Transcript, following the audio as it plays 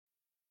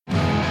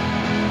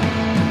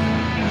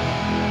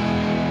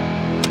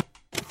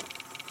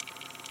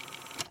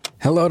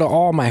Hello to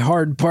all my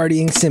hard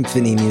partying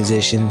symphony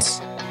musicians.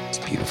 It's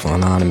Beautiful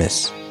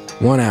Anonymous.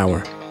 1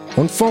 hour,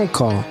 one phone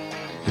call,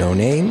 no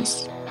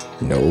names,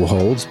 no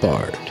holds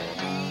barred.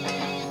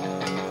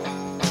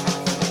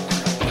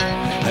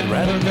 I'd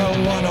rather go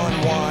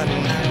one-on-one.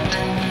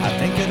 I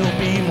think it'll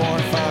be more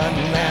fun,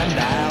 and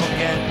I'll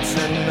get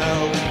to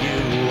know you,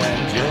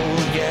 and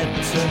you'll get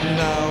to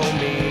know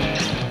me.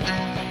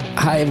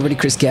 Hi everybody,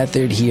 Chris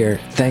Gethard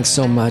here. Thanks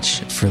so much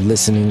for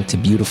listening to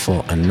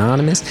Beautiful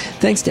Anonymous.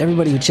 Thanks to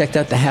everybody who checked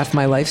out the Half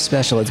My Life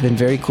special. It's been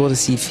very cool to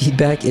see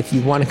feedback. If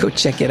you want to go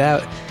check it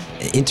out,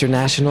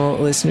 international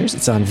listeners,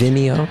 it's on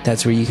Vimeo.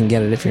 That's where you can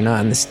get it if you're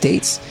not in the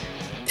States.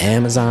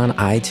 Amazon,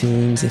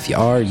 iTunes, if you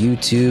are,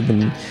 YouTube,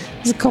 and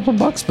it's a couple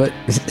bucks, but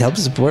it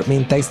helps support me.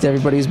 And thanks to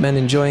everybody who's been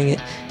enjoying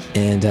it.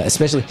 And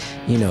especially,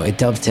 it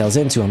dovetails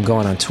into I'm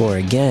going on tour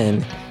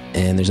again.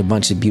 And there's a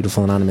bunch of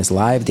Beautiful Anonymous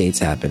live dates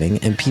happening.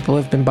 And people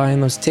have been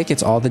buying those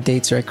tickets. All the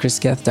dates are at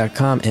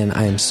chrisgeth.com. And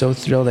I am so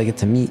thrilled I get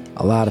to meet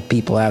a lot of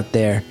people out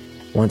there.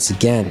 Once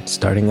again,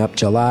 starting up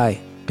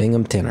July,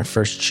 Binghamton, our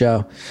first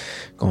show.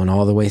 Going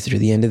all the way through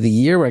the end of the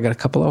year where I got a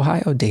couple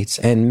Ohio dates.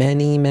 And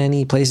many,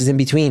 many places in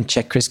between.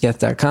 Check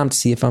chrisgeth.com to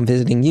see if I'm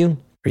visiting you.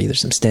 Or either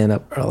some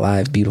stand-up or a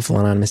live Beautiful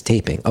Anonymous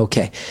taping.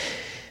 Okay.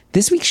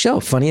 This week's show,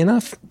 funny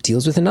enough,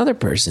 deals with another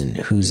person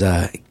who's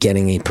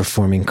getting a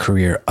performing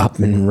career up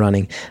and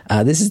running.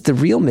 This is the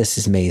real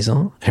Mrs.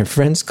 Maisel. Her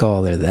friends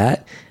call her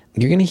that.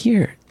 You're going to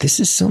hear. This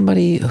is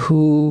somebody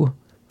who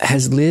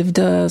has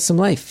lived some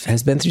life,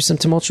 has been through some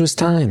tumultuous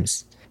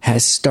times,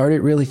 has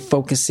started really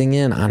focusing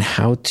in on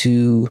how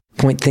to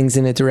point things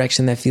in a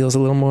direction that feels a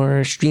little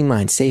more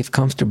streamlined, safe,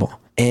 comfortable.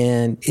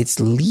 And it's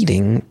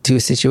leading to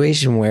a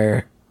situation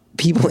where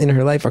people in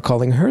her life are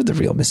calling her the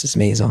real Mrs.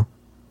 Maisel.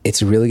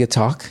 It's a really good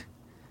talk.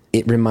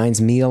 It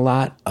reminds me a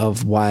lot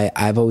of why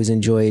I've always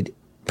enjoyed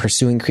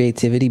pursuing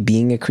creativity,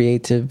 being a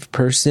creative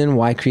person,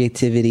 why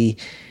creativity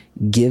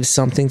gives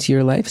something to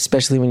your life,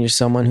 especially when you're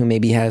someone who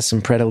maybe has some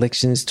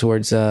predilections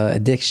towards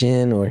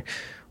addiction or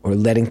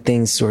letting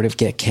things sort of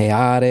get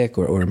chaotic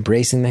or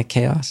embracing that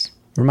chaos.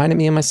 Reminded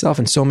me of myself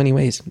in so many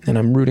ways, and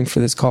I'm rooting for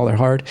this caller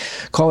hard.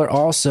 Caller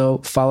also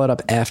followed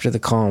up after the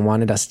call and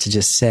wanted us to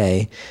just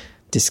say,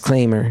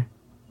 disclaimer,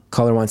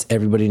 caller wants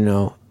everybody to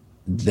know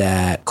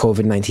that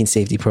COVID-19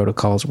 safety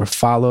protocols were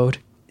followed.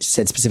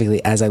 Said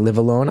specifically, as I live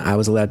alone, I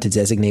was allowed to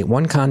designate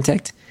one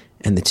contact,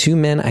 and the two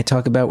men I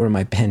talk about were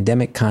my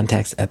pandemic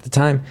contacts at the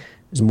time.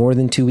 There's more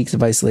than 2 weeks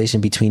of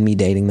isolation between me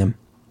dating them.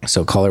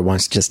 So caller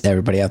wants just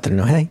everybody out there to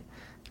know, hey,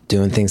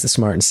 doing things the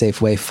smart and safe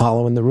way,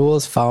 following the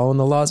rules, following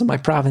the laws of my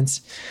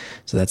province.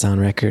 So that's on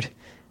record.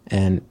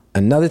 And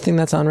another thing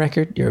that's on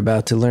record you're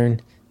about to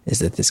learn is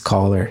that this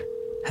caller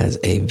has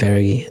a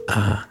very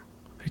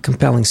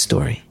compelling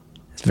story.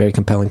 It's a very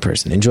compelling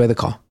person. Enjoy the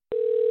call.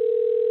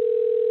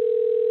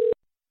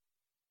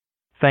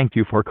 Thank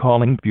you for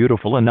calling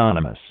Beautiful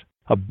Anonymous.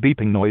 A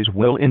beeping noise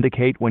will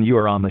indicate when you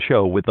are on the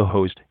show with the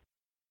host.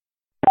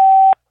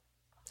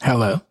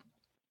 Hello.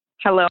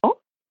 Hello.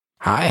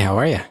 Hi, how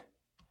are you?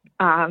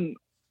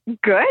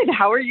 Good.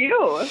 How are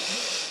you?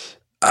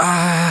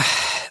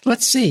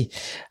 Let's see.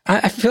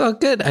 I feel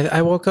good.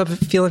 I woke up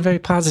feeling very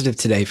positive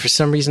today. For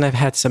some reason, I've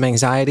had some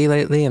anxiety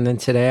lately, and then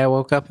today I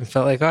woke up and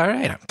felt like, all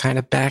right, I'm kind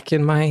of back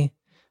in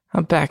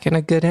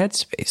a good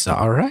headspace.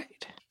 All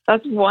right.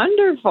 That's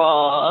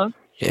wonderful.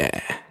 Yeah.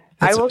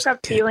 I woke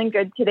up feeling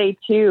good today,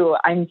 too.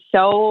 I'm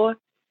so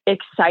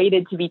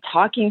excited to be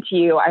talking to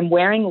you. I'm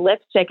wearing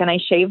lipstick, and I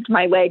shaved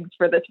my legs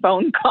for this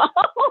phone call.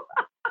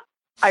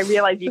 I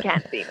realize you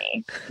can't see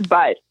me,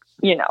 but,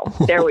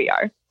 there we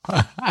are.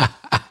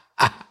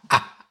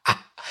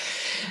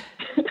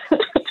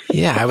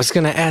 Yeah, I was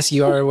going to ask,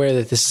 you are aware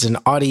that this is an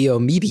audio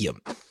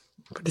medium,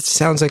 but it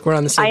sounds like we're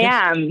on the same page.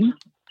 I am.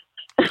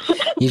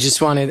 You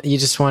just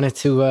wanted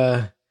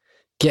to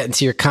get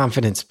into your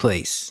confidence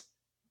place.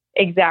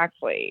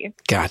 Exactly.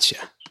 Gotcha.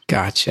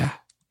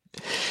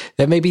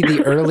 That may be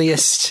the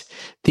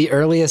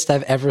earliest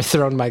I've ever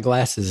thrown my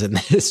glasses in the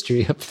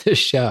history of the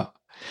show.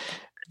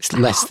 It's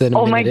less than a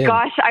minute. Oh my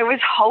gosh, I was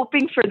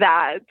hoping for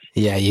that.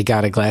 Yeah, you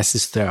got a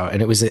glasses throw.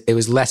 And it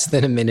was less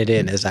than a minute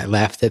in as I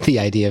laughed at the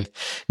idea of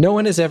no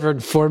one has ever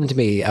informed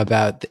me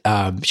about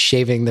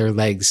shaving their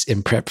legs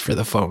in prep for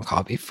the phone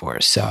call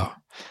before. So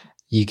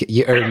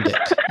you earned it.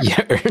 You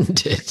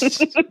earned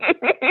it.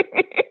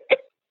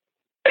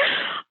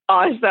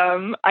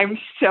 Awesome. I'm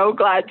so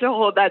glad to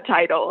hold that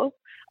title.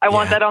 I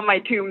want that on my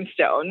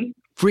tombstone.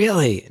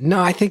 Really? No,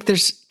 I think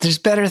there's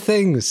better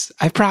things.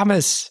 I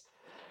promise.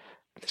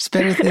 There's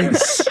better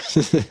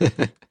things.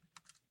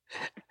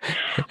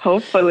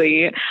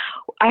 Hopefully.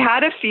 I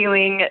had a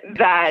feeling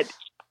that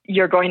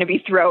you're going to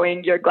be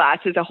throwing your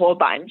glasses a whole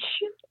bunch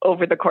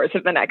over the course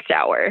of the next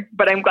hour,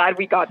 but I'm glad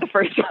we got the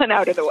first one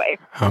out of the way.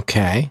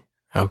 Okay.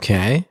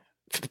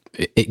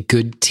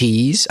 Good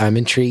tease. I'm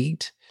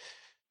intrigued.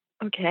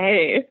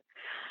 Okay.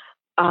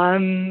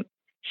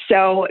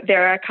 So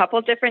there are a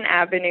couple different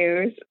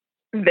avenues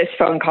this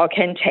phone call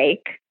can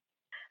take.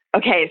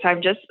 Okay, so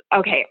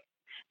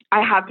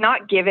I have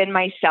not given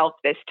myself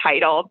this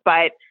title,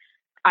 but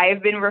I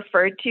have been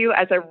referred to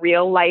as a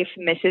real life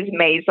Mrs.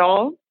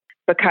 Maisel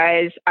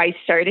because I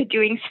started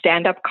doing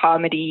stand-up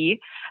comedy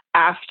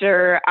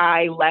after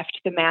I left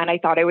the man I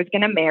thought I was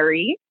going to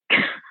marry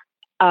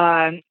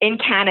in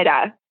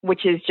Canada,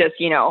 which is just,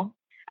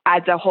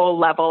 adds a whole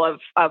level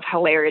of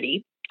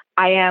hilarity.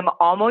 I am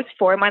almost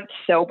 4 months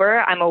sober.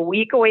 I'm a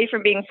week away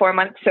from being 4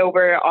 months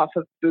sober off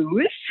of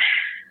booze.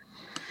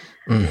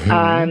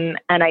 Mm-hmm.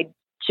 And I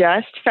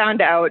just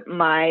found out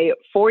my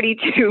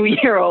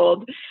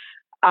 42-year-old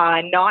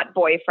not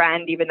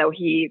boyfriend, even though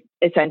he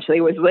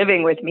essentially was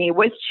living with me,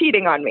 was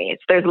cheating on me.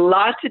 So there's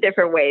lots of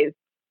different ways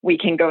we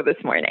can go this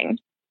morning.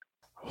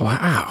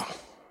 Wow.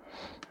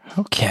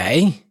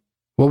 Okay.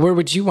 Well, where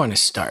would you want to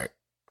start?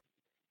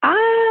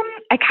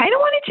 I kind of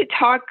wanted to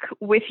talk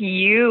with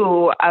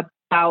you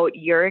about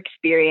your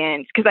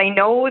experience because I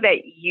know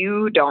that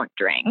you don't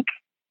drink.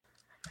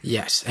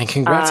 Yes, and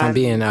congrats on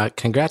being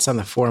congrats on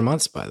the 4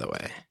 months, by the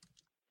way.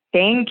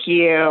 Thank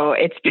you.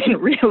 It's been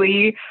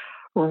really,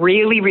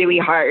 really, really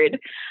hard.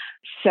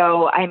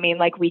 So, I mean,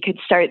 like we could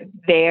start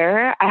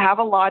there. I have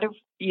a lot of,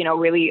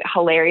 really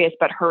hilarious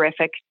but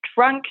horrific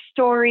drunk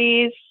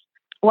stories.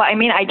 Well, I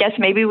mean, I guess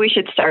maybe we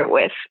should start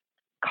with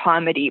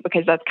comedy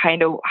because that's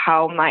kind of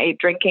how my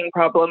drinking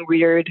problem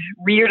reared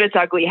its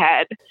ugly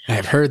head.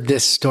 I've heard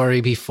this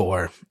story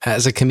before.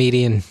 As a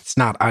comedian, it's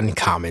not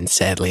uncommon,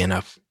 sadly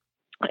enough.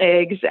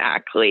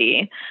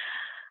 Exactly.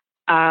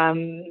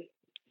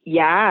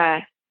 Yeah.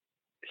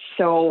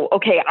 So,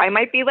 okay, I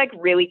might be like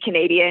really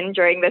Canadian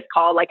during this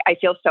call. Like I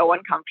feel so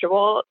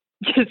uncomfortable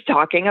just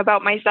talking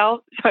about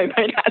myself. So I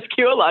might ask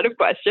you a lot of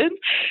questions.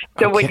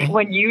 So Okay.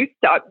 when you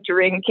stopped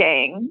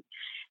drinking,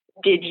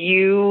 did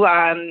you,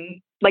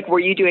 were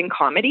you doing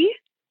comedy?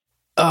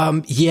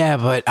 Yeah,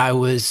 but I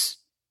was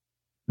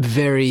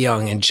very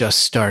young and just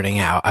starting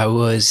out. I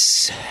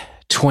was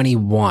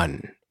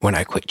 21 when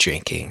I quit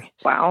drinking.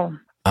 Wow.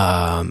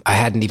 I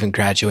hadn't even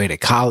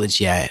graduated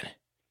college yet.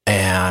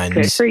 And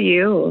Good for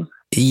you.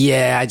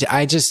 yeah,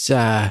 I just,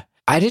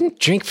 I didn't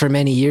drink for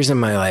many years in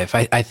my life.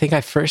 I think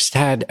I first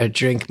had a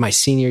drink my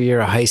senior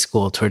year of high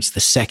school towards the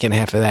second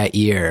half of that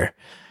year.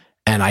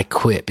 And I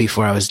quit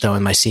before I was done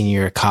with my senior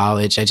year of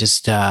college. I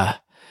just,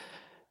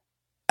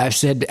 I've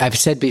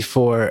said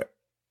before,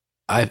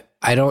 I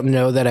don't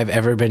know that I've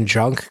ever been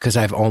drunk because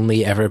I've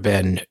only ever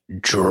been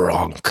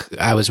drunk.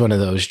 I was one of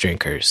those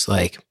drinkers.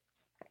 Like,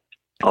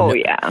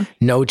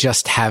 no,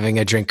 just having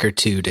a drink or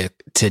two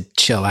to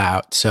chill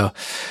out. So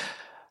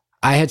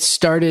I had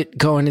started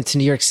going into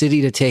New York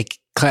City to take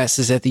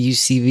classes at the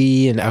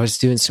UCV, and I was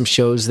doing some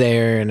shows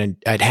there, and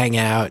I'd hang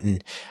out.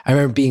 And I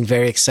remember being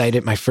very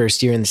excited my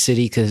first year in the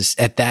city because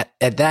at that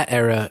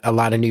era, a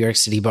lot of New York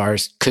City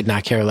bars could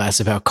not care less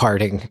about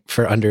carding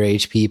for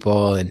underage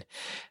people, and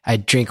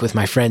I'd drink with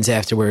my friends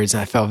afterwards,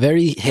 and I felt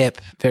very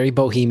hip, very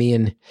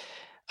bohemian.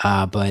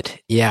 But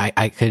yeah,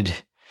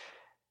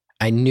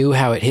 I knew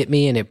how it hit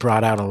me, and it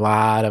brought out a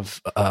lot of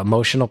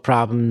emotional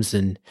problems.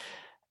 And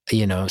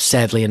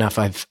sadly enough,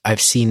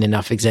 I've seen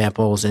enough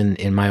examples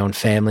in my own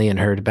family and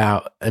heard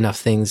about enough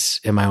things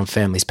in my own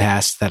family's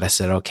past that I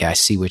said, okay, I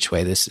see which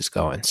way this is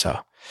going. So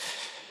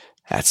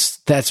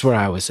that's where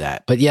I was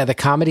at. But yeah, the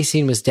comedy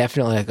scene was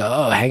definitely like,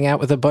 hang out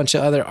with a bunch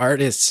of other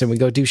artists and we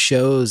go do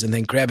shows and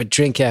then grab a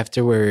drink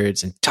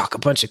afterwards and talk a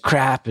bunch of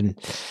crap and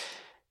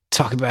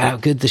talk about how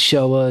good the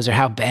show was or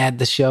how bad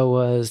the show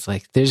was.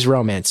 Like there's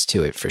romance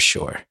to it for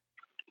sure.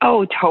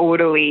 Oh,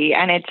 totally.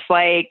 And it's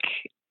like,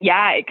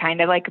 yeah, it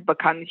kind of like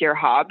becomes your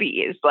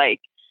hobby is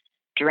like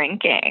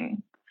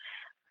drinking.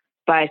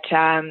 But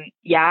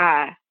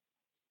yeah,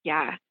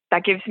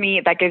 that gives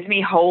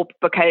me hope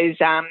because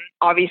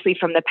obviously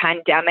from the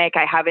pandemic,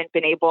 I haven't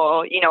been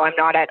able, I'm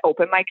not at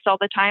open mics all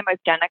the time.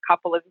 I've done a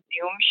couple of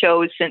Zoom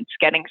shows since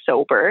getting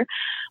sober,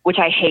 which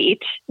I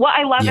hate. Well,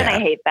 I love and I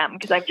hate them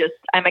because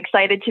I'm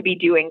excited to be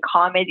doing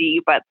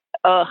comedy, but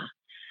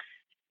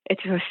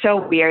it's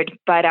so weird.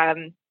 But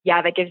yeah,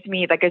 that gives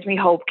me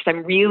hope because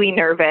I'm really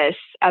nervous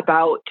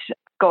about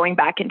going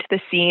back into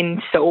the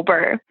scene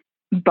sober.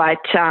 But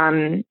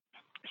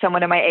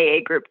someone in my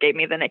AA group gave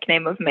me the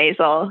nickname of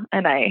Maisel,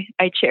 and I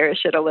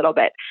cherish it a little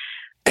bit.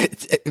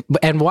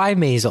 And why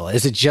Maisel?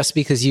 Is it just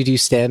because you do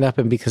stand up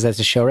and because that's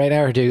a show right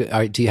now, or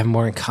do you have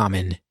more in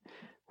common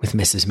with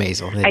Mrs.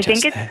 Maisel? I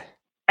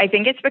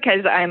think it's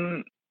because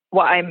I'm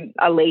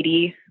a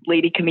lady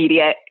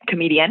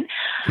comedian.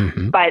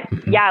 Mm-hmm. But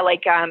yeah,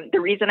 like the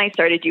reason I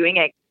started doing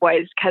it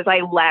was because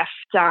I left,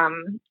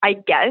 I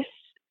guess,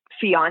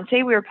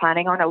 fiance. We were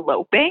planning on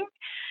eloping.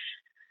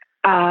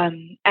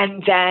 And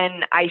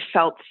then I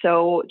felt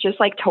so just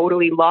like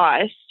totally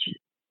lost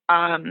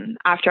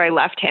after I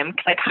left him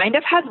because I kind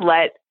of had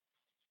let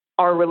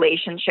our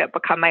relationship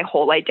become my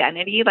whole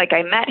identity. Like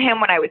I met him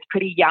when I was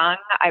pretty young.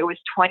 I was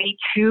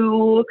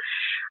 22.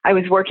 I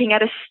was working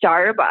at a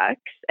Starbucks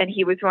and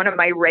he was one of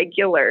my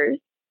regulars.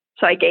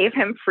 So I gave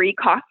him free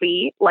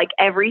coffee like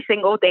every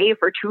single day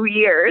for 2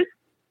 years.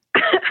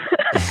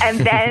 And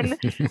then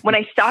when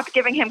I stopped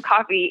giving him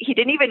coffee, he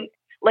didn't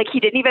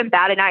even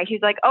bat an eye.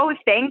 He's like, "Oh,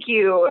 thank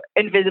you,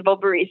 invisible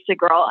barista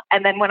girl."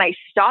 And then when I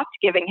stopped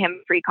giving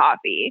him free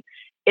coffee,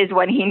 is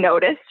when he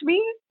noticed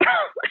me.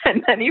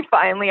 And then he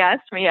finally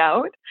asked me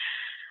out.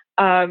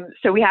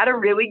 So we had a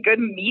really good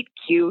meet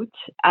cute.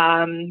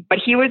 But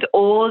he was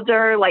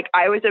older. Like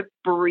I was a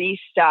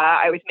barista.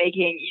 I was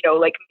making,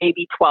 like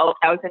maybe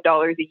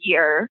 $12,000 a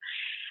year.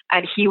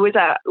 And he was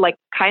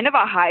kind of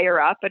a higher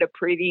up at a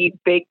pretty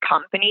big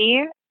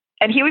company.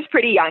 And he was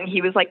pretty young.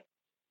 He was like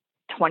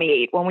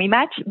 28 when we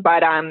met,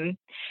 but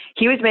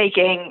he was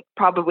making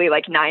probably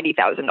like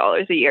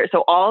 $90,000 a year.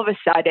 So all of a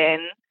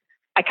sudden,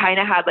 I kind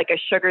of had like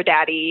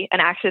an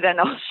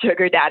accidental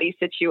sugar daddy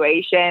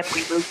situation.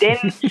 We moved in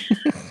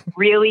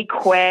really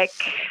quick.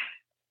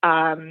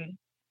 When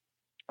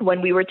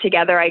we were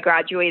together, I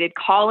graduated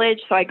college,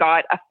 so I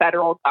got a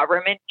federal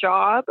government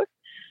job,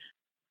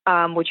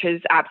 which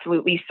was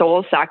absolutely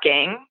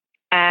soul-sucking.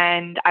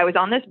 And I was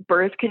on this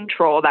birth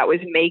control that was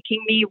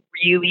making me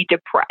really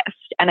depressed.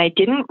 And I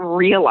didn't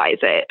realize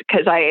it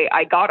because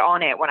I got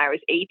on it when I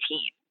was 18.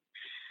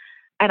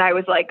 And I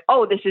was like,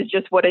 oh, this is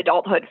just what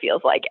adulthood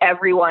feels like.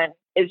 Everyone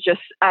is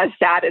just as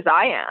sad as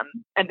I am.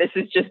 And this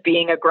is just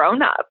being a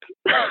grown-up.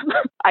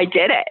 I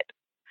did it.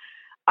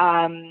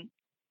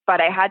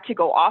 But I had to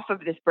go off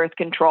of this birth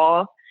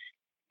control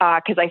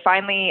because I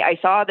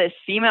saw this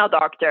female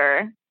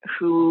doctor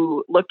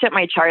who looked at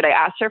my chart. I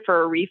asked her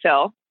for a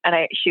refill.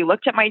 And she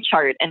looked at my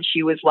chart and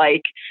she was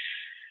like,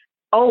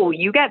 oh,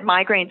 you get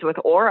migraines with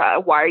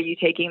aura. Why are you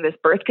taking this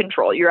birth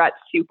control? You're at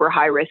super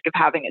high risk of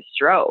having a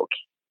stroke.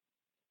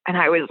 And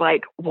I was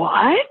like,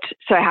 what?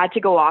 So I had to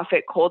go off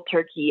it cold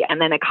turkey. And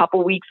then a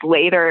couple weeks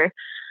later,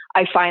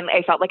 I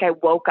felt like I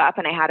woke up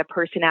and I had a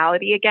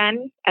personality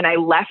again. And I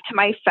left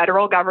my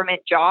federal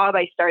government job.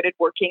 I started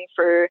working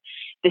for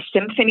the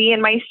symphony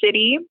in my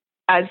city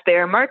as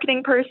their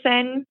marketing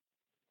person.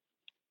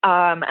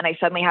 And I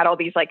suddenly had all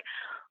these like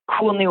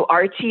cool new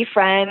artsy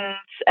friends.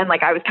 And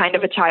like, I was kind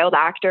of a child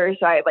actor.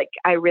 So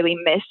I really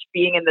missed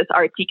being in this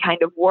artsy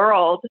kind of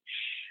world.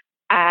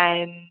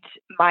 And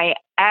my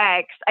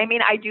ex,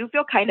 I do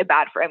feel kind of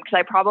bad for him because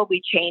I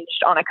probably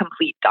changed on a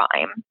complete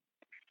dime.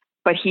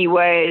 But he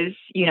was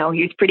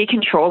pretty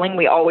controlling.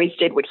 We always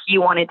did what he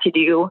wanted to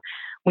do.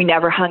 We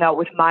never hung out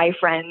with my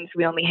friends.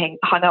 We only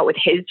hung out with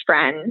his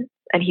friends.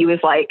 And he was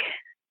like,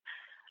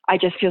 I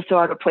just feel so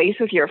out of place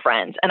with your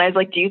friends. And I was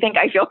like, do you think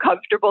I feel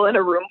comfortable in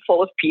a room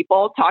full of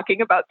people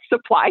talking about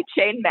supply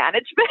chain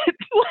management?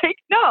 Like,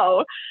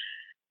 no.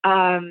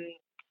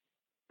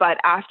 But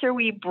after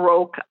we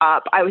broke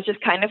up, I was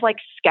just kind of like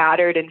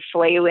scattered and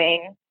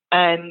flailing.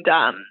 And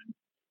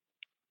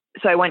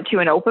so I went to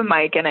an open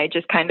mic and I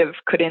just kind of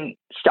couldn't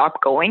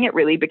stop going. It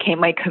really became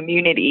my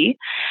community.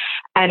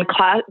 And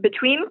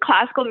between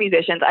classical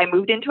musicians, I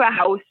moved into a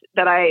house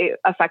that I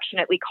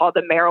affectionately call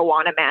the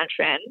Marijuana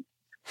Mansion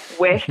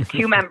with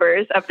two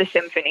members of the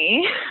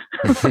symphony.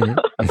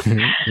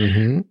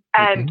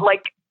 And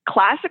like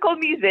classical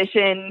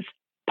musicians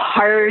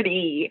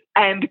party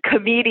and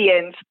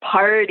comedians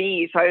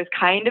party. So I was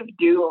kind of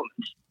doomed.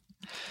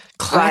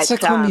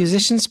 Classical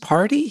musicians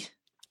party?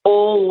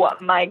 Oh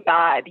my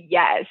God.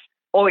 Yes.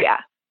 Oh yeah.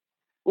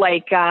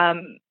 Like,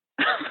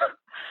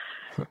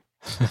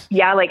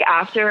 yeah, like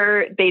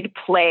after they'd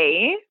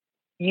play,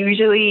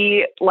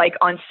 usually like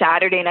on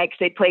Saturday night, 'cause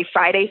they'd play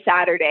Friday,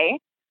 Saturday,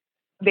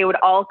 they would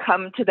all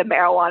come to the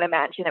Marijuana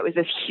Mansion. It was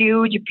this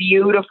huge,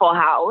 beautiful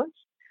house.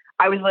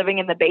 I was living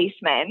in the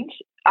basement,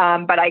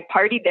 but I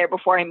partied there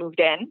before I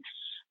moved in.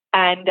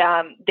 And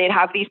they'd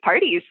have these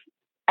parties.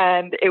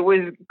 And it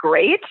was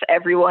great.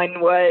 Everyone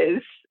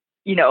was,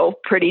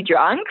 pretty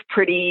drunk,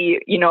 pretty,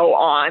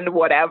 on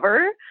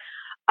whatever.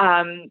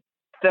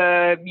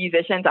 The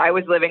musicians I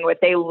was living with,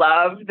 they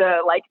love the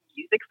like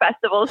music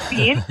festival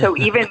scene. So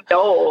even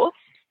though,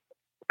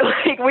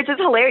 which is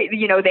hilarious,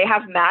 they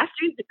have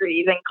master's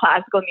degrees in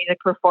classical music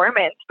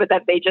performance, but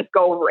that they just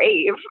go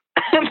rave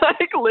and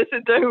like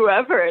listen to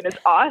whoever, and it's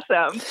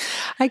awesome.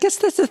 I guess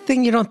that's the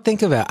thing you don't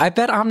think about. I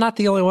bet I'm not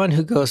the only one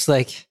who goes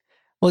like,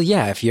 well,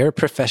 yeah, if you're a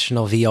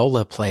professional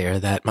viola player,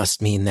 that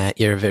must mean that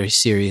you're a very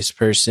serious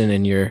person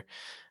and you're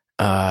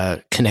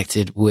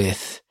connected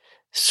with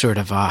sort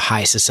of a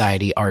high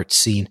society art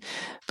scene.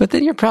 But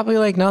then you're probably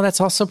like, no,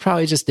 that's also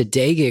probably just a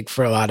day gig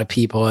for a lot of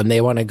people. And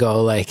they want to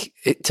go like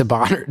to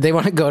Bonner. They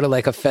want to go to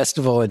like a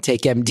festival and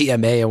take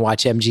MDMA and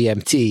watch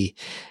MGMT.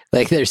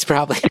 Like they're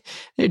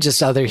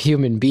just other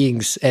human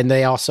beings. And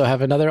they also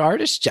have another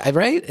artist job,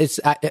 right? It's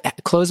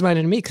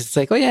closed-minded to me because it's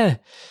like, oh yeah,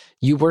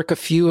 you work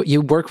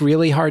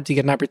really hard to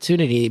get an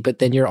opportunity, but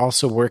then you're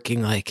also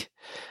working like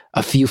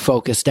a few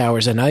focused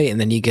hours a night and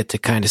then you get to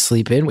kind of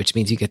sleep in, which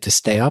means you get to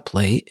stay up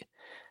late.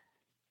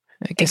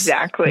 I guess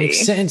exactly.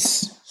 Makes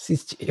sense.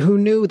 Who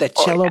knew that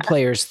cello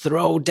players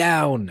throw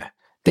down?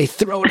 They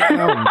throw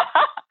down.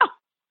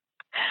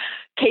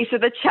 Okay, so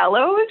the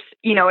cellos,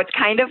 it's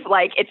kind of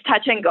like, it's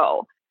touch and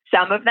go.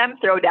 Some of them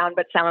throw down,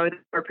 but some of them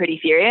are pretty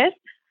serious.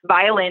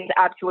 Violins,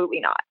 absolutely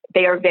not.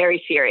 They are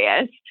very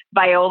serious.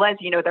 Violas,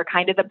 they're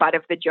kind of the butt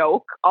of the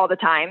joke all the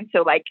time.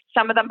 So like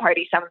some of them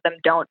party, some of them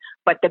don't.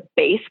 But the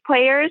bass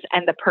players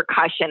and the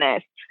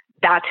percussionists,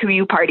 that's who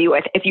you party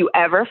with. If you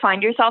ever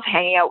find yourself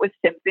hanging out with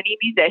symphony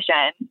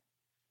musicians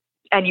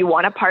and you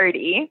want to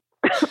party,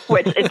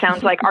 which it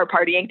sounds like our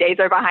partying days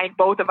are behind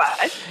both of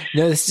us.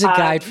 No, this is a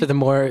guide for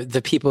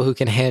the people who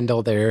can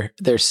handle their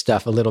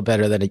stuff a little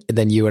better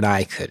than you and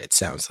I could, it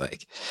sounds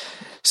like.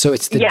 So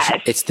it's the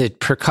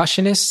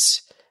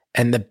percussionists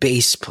and the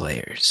bass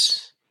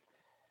players.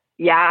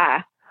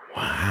 Yeah.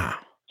 Wow.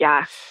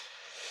 Yeah.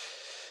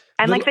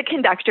 And like the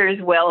conductors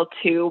will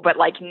too, but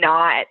like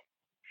not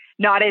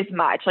as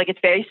much. Like it's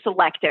very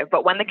selective,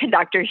 but when the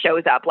conductor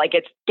shows up, like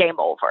it's game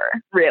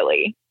over,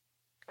 really.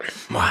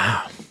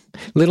 Wow.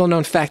 Little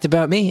known fact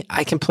about me,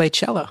 I can play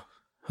cello.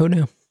 Who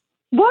knew?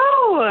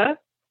 Whoa.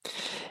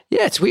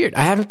 Yeah, it's weird.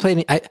 I haven't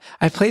played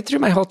I played through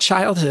my whole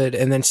childhood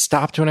and then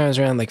stopped when I was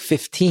around like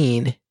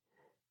 15,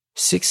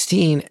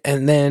 16,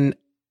 and then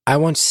I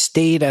once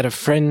stayed at a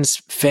friend's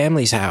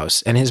family's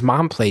house and his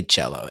mom played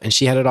cello and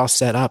she had it all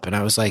set up and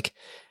I was like,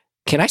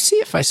 can I see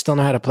if I still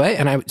know how to play?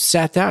 And I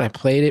sat down, I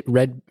played it,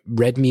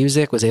 read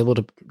music, was able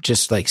to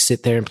just like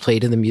sit there and play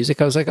to the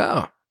music. I was like,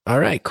 oh, all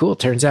right, cool.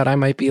 Turns out I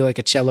might be like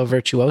a cello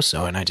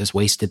virtuoso and I just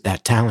wasted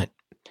that talent.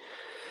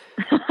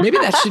 Maybe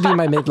that should be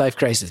my midlife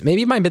crisis.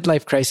 Maybe my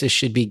midlife crisis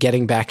should be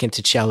getting back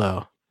into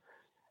cello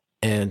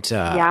and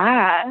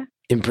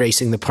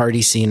embracing the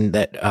party scene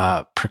that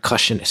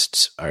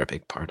percussionists are a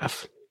big part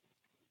of.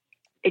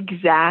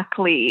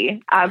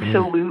 Exactly.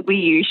 Absolutely,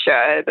 you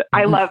should.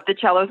 I love the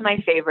cello is my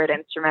favorite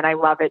instrument. I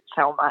love it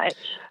so much.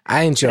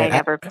 I enjoy it. I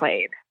never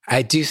played.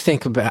 I do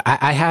think about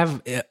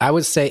I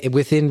would say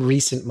within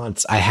recent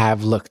months, I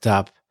have looked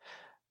up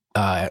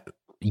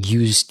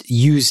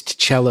used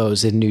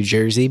cellos in New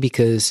Jersey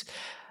because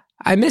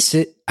I miss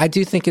it. I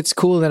do think it's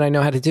cool that I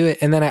know how to do it.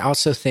 And then I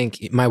also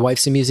think my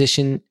wife's a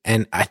musician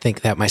and I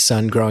think that my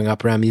son growing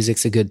up around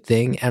music's a good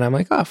thing. And I'm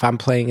like, oh, if I'm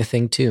playing a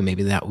thing too,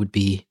 maybe that would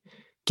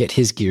get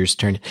his gears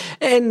turned.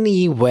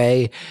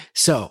 Anyway,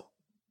 so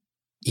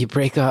you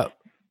break up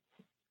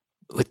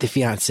with the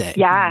fiance.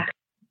 Yeah.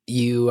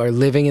 You are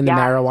living in the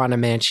marijuana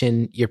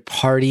mansion. You're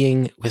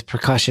partying with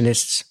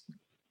percussionists.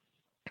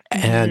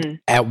 And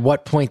at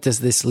what point does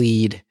this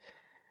lead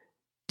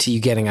to you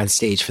getting on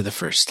stage for the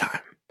first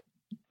time?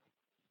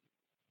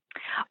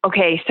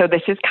 Okay, so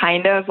this is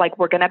kind of like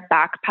we're going to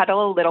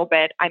backpedal a little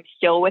bit. I'm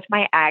still with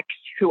my ex,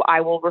 who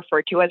I will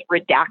refer to as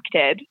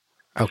redacted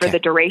for the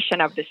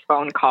duration of this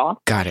phone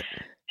call. Got it.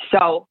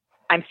 So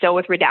I'm still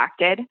with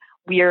redacted.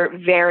 We're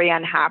very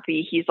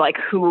unhappy. He's like,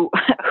 who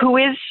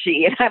is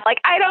she? And I'm like,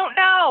 I don't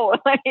know.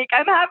 Like,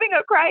 I'm having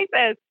a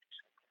crisis.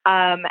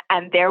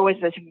 And there was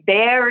this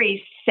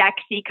very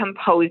sexy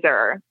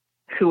composer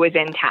who was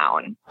in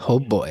town. Oh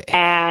boy.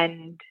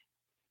 And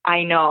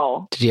I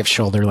know. Did he have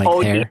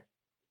shoulder-length hair? Did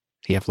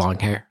he have long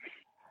hair?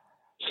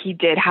 He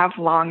did have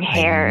long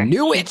hair. I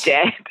knew it. He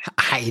did.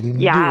 I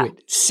knew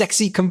it.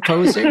 Sexy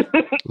composer,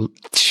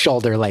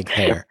 shoulder-length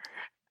hair.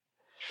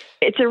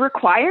 It's a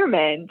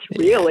requirement,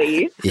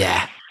 really.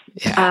 Yeah.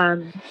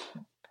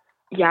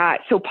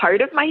 So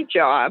part of my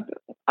job,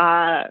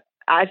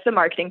 as the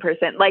marketing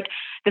person, like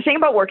the thing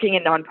about working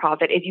in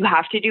nonprofit is you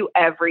have to do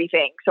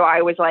everything. So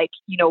I was like,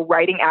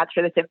 writing ads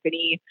for the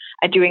symphony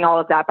and doing all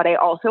of that, but I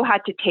also had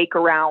to take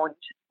around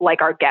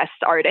like our guest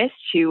artists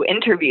to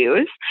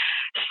interviews.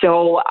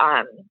 So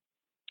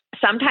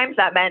sometimes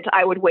that meant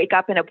I would wake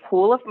up in a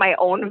pool of my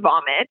own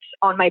vomit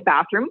on my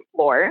bathroom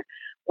floor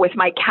with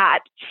my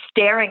cat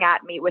staring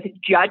at me with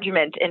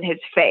judgment in his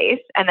face.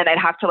 And then I'd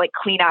have to like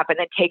clean up and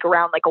then take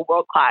around like a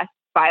world-class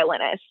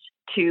violinist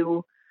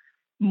to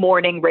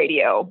morning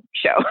radio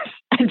shows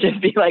and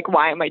just be like,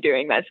 why am I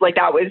doing this? Like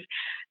that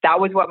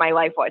was what my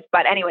life was.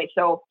 But anyway,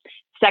 so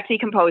sexy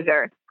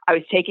composer, I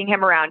was taking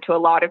him around to a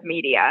lot of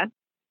media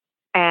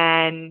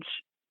and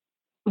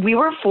we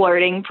were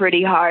flirting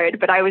pretty hard,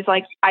 but I was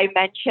like, I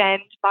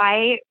mentioned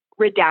my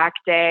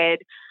redacted,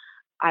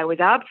 I was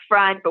up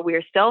front, but we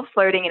were still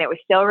flirting and it was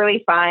still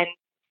really fun.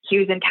 He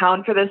was in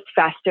town for this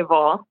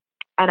festival.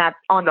 And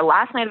on the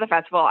last night of the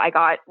festival, I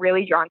got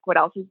really drunk. What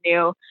else is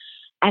new?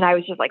 And I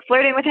was just like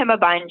flirting with him a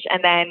bunch.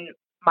 And then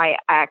my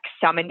ex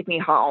summoned me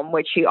home,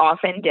 which he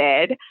often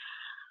did,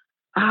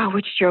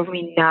 which drove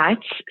me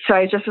nuts. So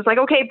I just was like,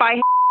 okay, bye.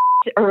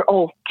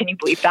 Can you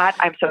bleep that?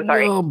 I'm so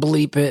sorry. No,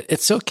 bleep it.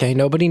 It's okay.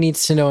 Nobody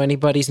needs to know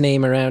anybody's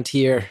name around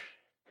here.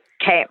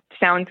 Okay,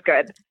 sounds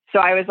good. So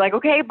I was like,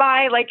 okay,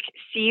 bye. Like,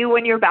 see you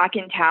when you're back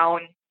in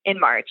town in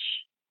March.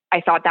 I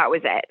thought that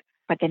was it.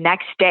 But the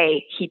next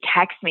day he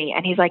texts me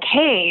and he's like,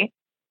 hey,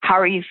 how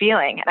are you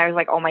feeling? And I was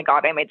like, oh my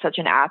God, I made such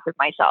an ass of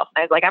myself.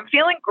 And I was like, I'm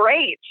feeling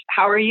great.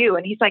 How are you?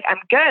 And he's like, I'm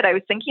good. I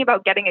was thinking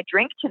about getting a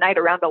drink tonight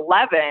around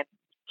 11.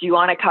 Do you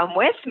want to come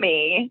with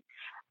me?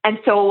 And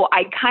so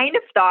I kind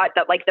of thought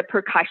that like the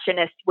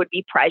percussionist would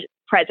be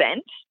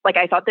present. Like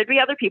I thought there'd be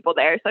other people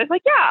there. So I was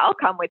like, yeah, I'll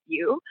come with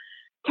you.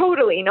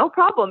 Totally, no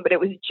problem. But it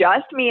was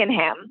just me and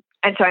him.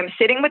 And so I'm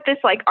sitting with this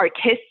like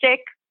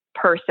artistic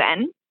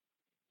person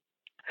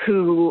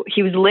who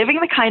he was living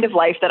the kind of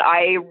life that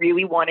I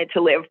really wanted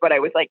to live, but I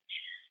was like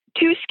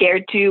too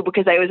scared to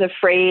because I was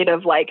afraid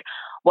of like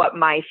what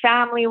my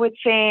family would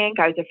think.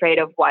 I was afraid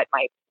of what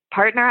my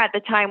partner at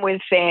the time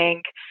would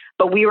think.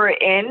 But we were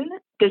in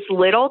this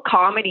little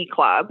comedy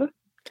club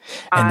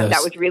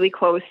that was really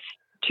close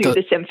to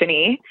the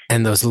symphony.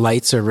 And those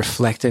lights are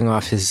reflecting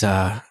off his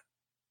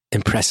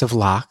impressive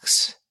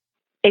locks.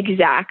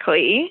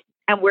 Exactly.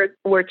 And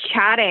we're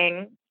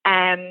chatting,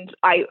 and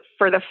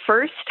for the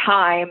first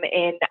time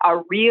in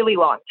a really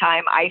long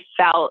time, I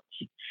felt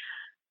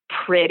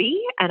pretty,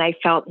 and I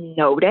felt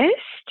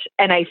noticed,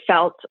 and I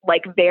felt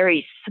like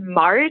very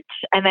smart.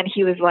 And then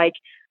he was like,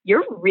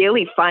 "You're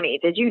really funny.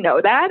 Did you know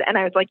that?" And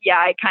I was like, "Yeah,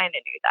 I kind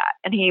of knew that."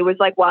 And he was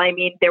like, "Well, I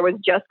mean, there was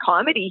just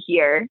comedy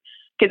here."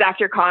 Because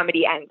after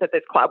comedy ends at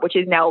this club, which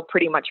has now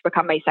pretty much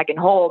become my second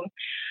home,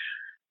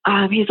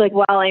 he's like,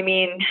 "Well, I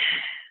mean,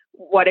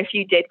 what if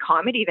you did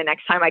comedy the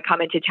next time I come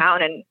into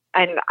town, and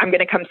I'm going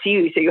to come see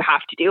you, so you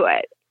have to do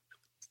it."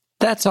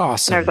 That's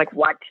awesome. And I was like,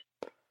 "What?"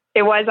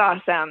 It was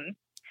awesome.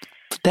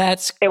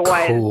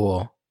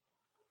 Cool.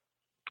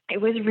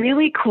 It was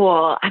really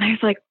cool. And I was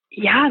like,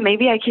 yeah,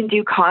 maybe I can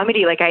do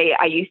comedy. Like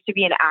I used to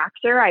be an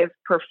actor. I've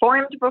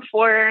performed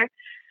before.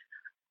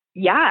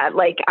 Yeah,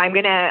 like I'm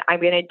gonna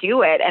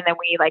do it. And then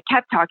we like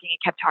kept talking.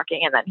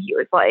 And then he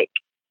was like,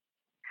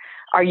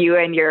 "Are you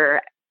and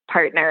your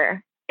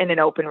partner in an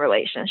open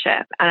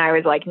relationship?" And I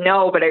was like,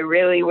 "No, but I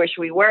really wish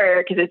we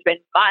were, because it's been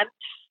months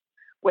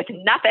with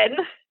nothing."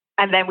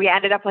 And then we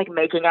ended up like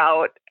making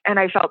out, and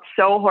I felt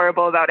so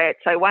horrible about it.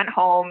 So I went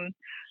home.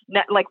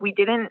 Like we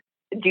didn't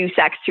do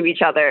sex to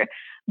each other,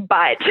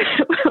 but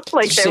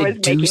like there was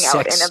making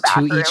out in a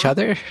bathroom. To each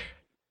other?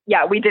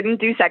 Yeah, we didn't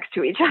do sex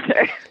to each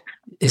other.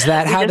 Is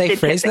that how they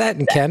phrase that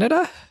in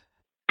Canada?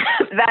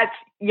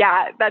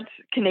 That's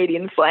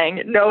Canadian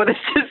slang. No, this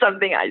is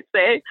something I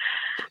say.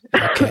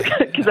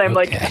 Because I'm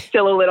like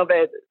still a little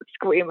bit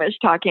squeamish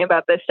talking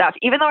about this stuff,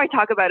 even though I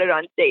talk about it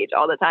on stage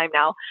all the time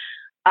now.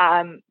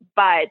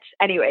 But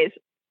anyways,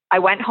 I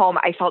went home.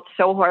 I felt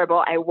so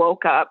horrible. I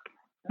woke up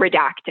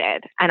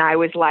redacted, and I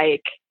was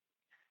like,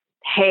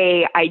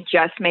 "Hey, I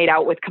just made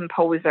out with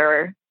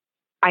composer.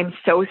 I'm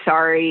so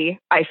sorry.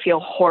 I feel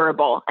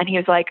horrible." And he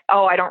was like,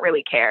 "Oh, I don't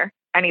really care."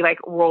 And he like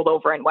rolled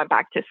over and went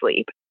back to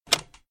sleep.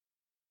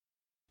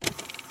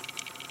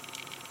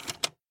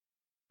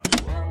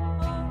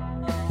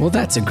 Well,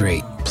 that's a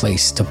great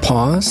place to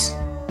pause.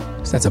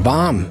 That's a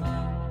bomb.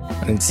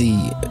 I didn't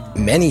see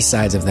many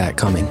sides of that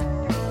coming.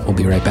 We'll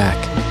be right back.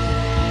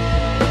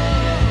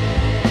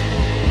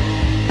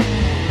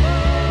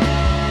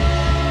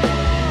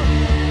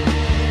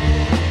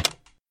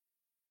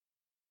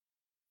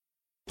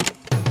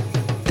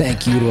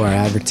 Thank you to our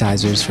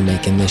advertisers for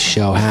making this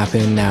show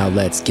happen. Now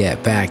let's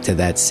get back to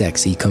that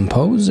sexy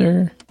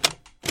composer.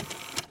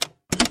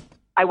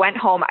 I went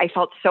home. I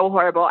felt so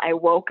horrible. I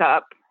woke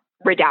up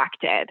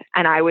redacted,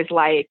 and I was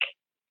like,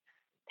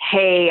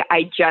 "Hey,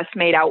 I just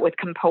made out with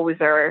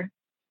composer.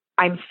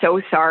 I'm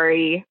so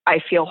sorry.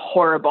 I feel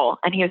horrible."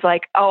 And he was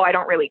like, "Oh, I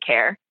don't really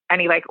care." And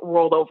he like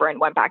rolled over and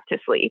went back to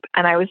sleep.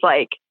 And I was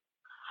like,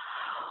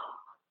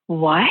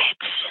 what?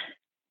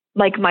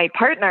 Like my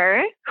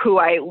partner, who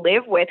I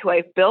live with, who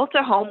I've built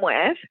a home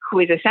with, who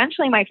is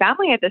essentially my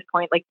family at this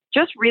point, like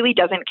just really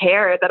doesn't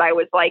care that I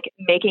was like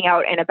making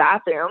out in a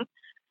bathroom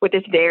with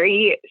this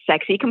very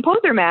sexy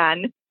composer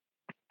man.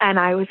 And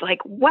I was like,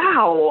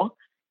 wow.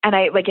 And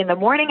I like in the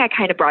morning, I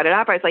kind of brought it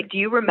up. I was like, "Do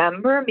you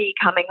remember me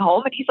coming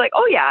home?" And he's like,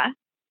 "Oh yeah."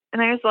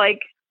 And I was like,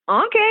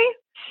 okay.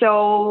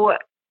 So,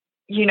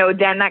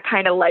 then that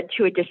kind of led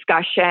to a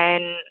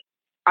discussion.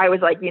 I was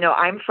like,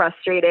 I'm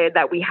frustrated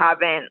that we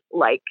haven't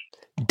like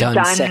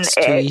done sex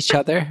to each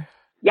other.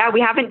 Yeah,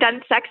 we haven't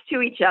done sex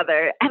to each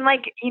other. And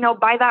like,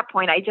 by that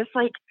point, I just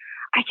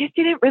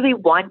didn't really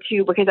want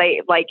to, because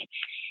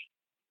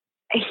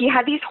he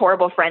had these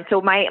horrible friends.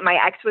 So my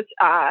ex was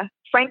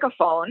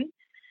Francophone.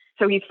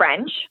 So he's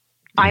French.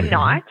 I'm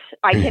not.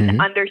 I can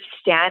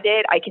understand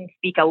it. I can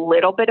speak a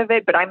little bit of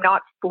it, but I'm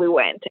not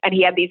fluent. And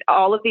he had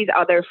all of these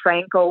other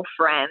Franco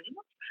friends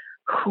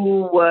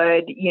who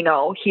would,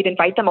 he'd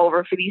invite them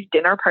over for these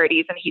dinner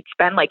parties, and he'd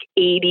spend like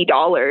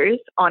 $80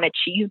 on a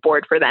cheese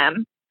board for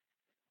them.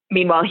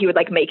 Meanwhile, he would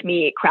like make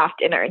me craft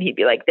dinner, and he'd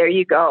be like, "There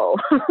you go.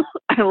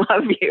 I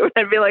love you." And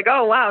I'd be like,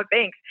 "Oh, wow,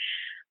 thanks."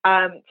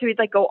 So he'd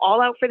like go all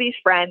out for these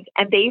friends,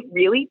 and they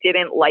really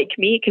didn't like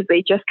me because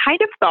they just kind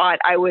of thought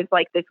I was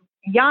like this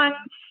young,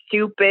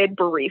 stupid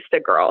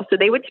barista girl. So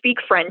they would speak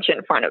French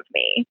in front of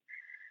me,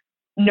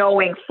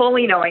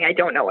 fully knowing I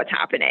don't know what's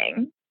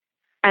happening.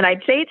 And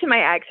I'd say to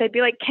my ex, I'd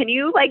be like, "Can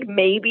you like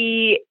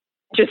maybe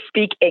just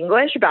speak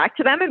English back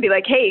to them and be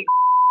like, hey,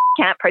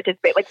 can't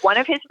participate." Like one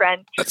of his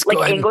friends, let's like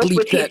go ahead English and bleep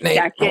was his that name.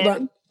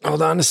 second.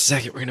 Hold on a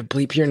second. We're going to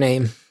bleep your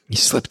name. You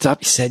slipped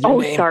up. You said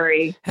your name. Oh,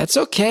 sorry. That's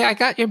okay. I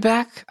got your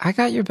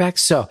back.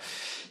 So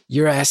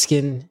you're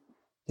asking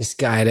this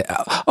guy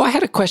to... Oh, I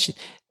had a question.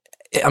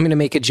 I'm going to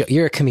make a joke.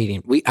 You're a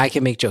comedian. I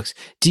can make jokes.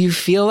 Do you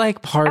feel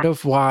like part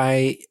of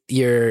why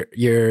your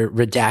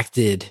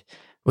redacted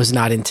was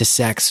not into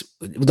sex,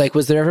 like,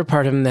 was there ever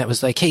part of him that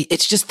was like, "Hey,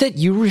 it's just that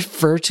you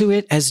refer to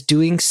it as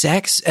doing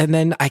sex, and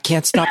then I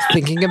can't stop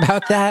thinking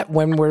about that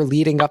when we're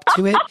leading up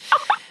to it,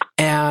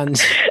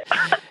 and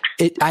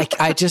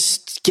I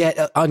just get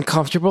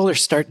uncomfortable or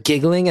start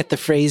giggling at the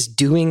phrase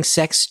doing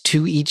sex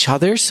to each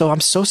other, so I'm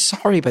so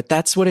sorry, but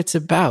that's what it's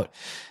about."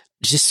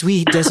 Je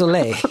suis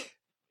désolé.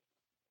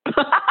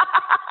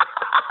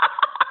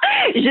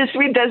 Je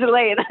suis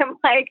désolé. And I'm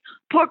like,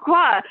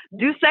 pourquoi?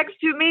 Do sex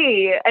to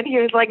me. And he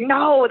was like,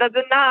 no, that's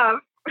enough.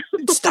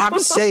 Stop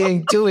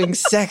saying doing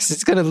sex.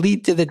 It's going to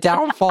lead to the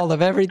downfall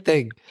of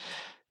everything.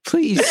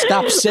 Please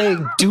stop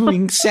saying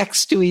doing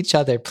sex to each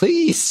other.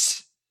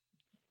 Please.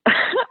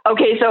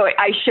 Okay, so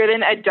I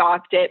shouldn't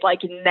adopt it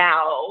like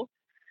now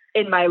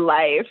in my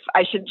life.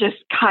 I should just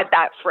cut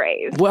that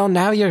phrase. Well,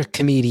 now you're a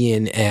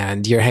comedian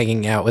and you're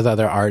hanging out with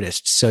other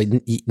artists. So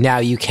now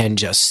you can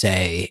just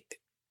say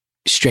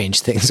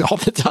strange things all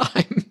the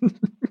time.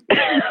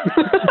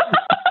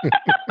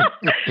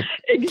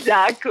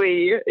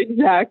 Exactly.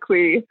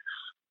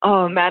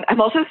 Oh man,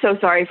 I'm also so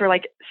sorry for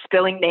like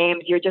spilling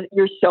names.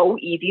 You're so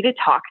easy to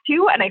talk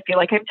to, and I feel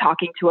like I'm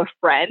talking to a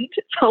friend.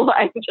 So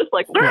I'm just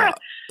like, well,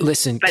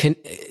 listen,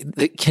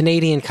 the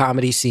Canadian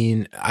comedy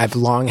scene, I've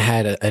long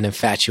had an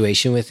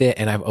infatuation with it,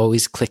 and I've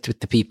always clicked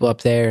with the people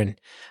up there. And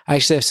I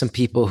actually have some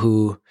people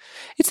who,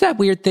 it's that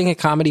weird thing in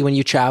comedy when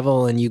you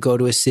travel and you go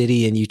to a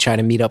city and you try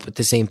to meet up with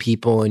the same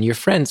people and you're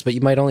friends, but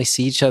you might only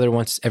see each other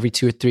once every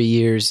 2 or 3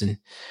 years. And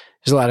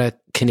there's a lot of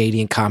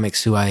Canadian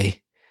comics who I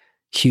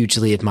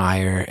hugely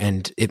admire,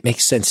 and it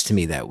makes sense to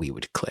me that we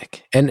would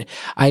click. And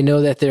I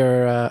know that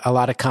there are a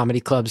lot of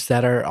comedy clubs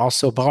that are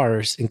also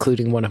bars,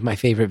 including one of my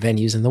favorite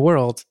venues in the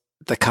world,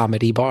 the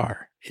Comedy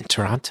Bar in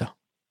Toronto.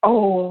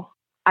 Oh,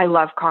 I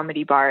love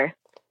Comedy Bar.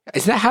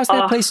 How's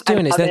that place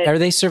doing? Are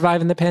they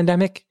surviving the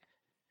pandemic?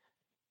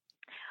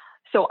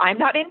 So I'm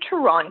not in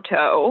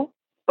Toronto,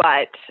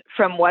 but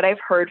from what I've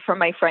heard from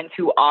my friends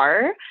who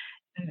are,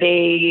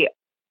 they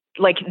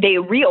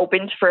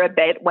reopened for a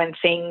bit when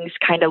things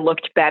kind of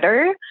looked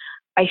better.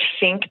 I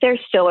think they're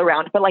still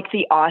around, but like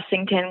the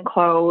Ossington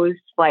closed,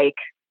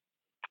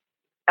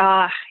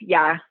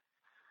 yeah.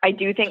 I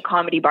do think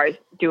Comedy Bar's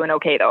doing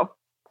okay though.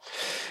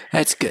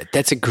 That's good.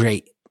 That's a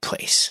great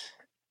place.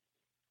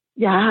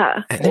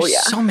 Yeah. And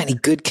there's so many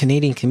good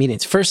Canadian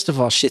comedians. First of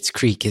all, Schitt's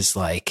Creek is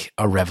like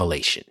a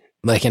revelation,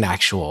 like an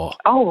actual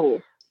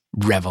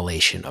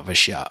revelation of a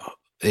show.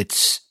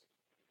 It's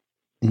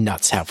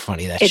nuts how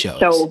funny that show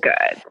is. It's so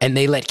good. And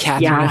they let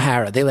Catherine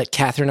O'Hara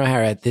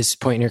at this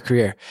point in her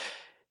career,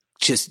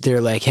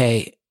 they're like,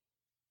 hey,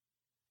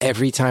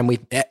 every time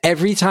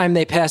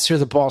they pass her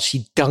the ball,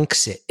 she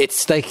dunks it.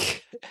 It's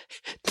like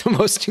the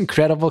most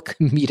incredible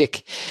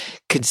comedic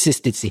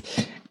consistency.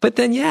 But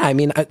then,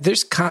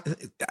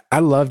 I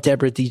love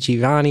Deborah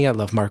DiGiovanni. I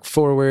love Mark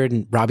Forward,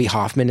 and Robbie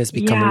Hoffman has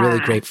become a really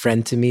great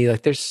friend to me.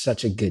 Like, there's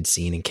such a good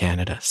scene in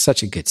Canada,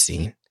 such a good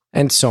scene.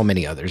 And so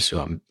many others who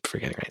I'm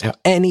forgetting right now.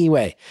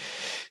 Anyway,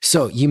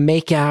 so you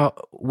make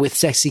out with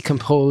sexy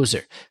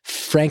composer,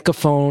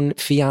 francophone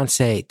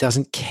fiance,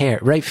 doesn't care.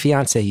 Right,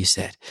 fiance, you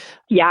said.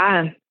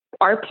 Yeah.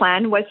 Our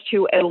plan was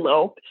to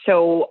elope.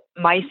 So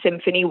my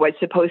symphony was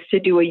supposed to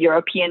do a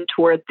European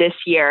tour this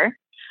year.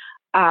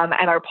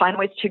 And our plan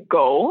was to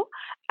go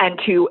and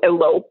to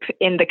elope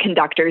in the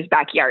conductor's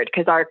backyard.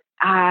 Because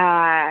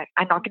I'm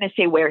not going to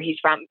say where he's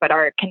from, but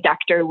our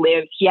conductor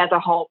he has a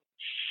home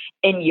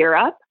in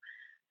Europe.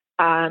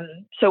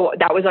 So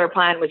that was our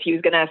plan, was he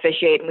was going to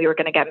officiate and we were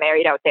going to get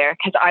married out there,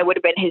 because I would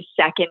have been his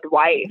second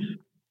wife.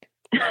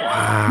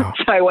 Wow.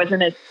 So I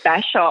wasn't as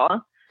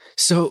special.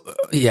 So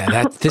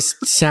this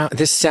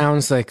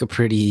sounds like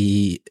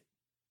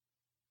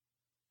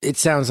it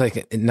sounds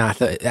like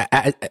not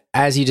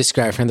as you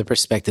described, from the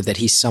perspective that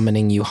he's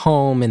summoning you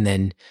home and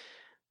then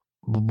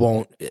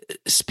won't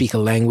speak a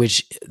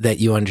language that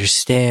you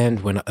understand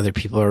when other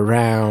people are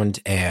around,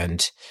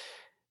 and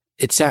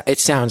it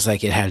sounds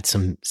like it had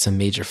some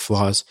major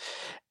flaws.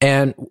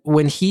 And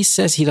when he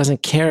says he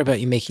doesn't care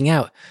about you making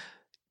out,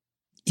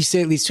 you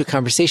say it leads to a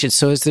conversation.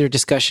 So is there a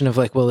discussion of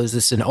like, well, is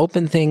this an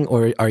open thing,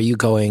 or are you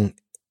going,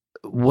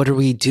 what are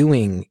we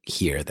doing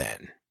here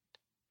then?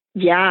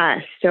 Yeah.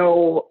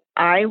 So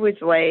I was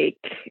like,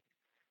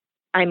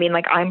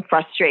 I'm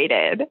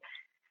frustrated.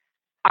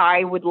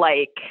 I would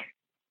like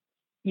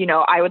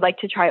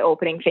to try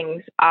opening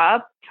things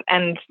up,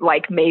 and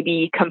like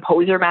maybe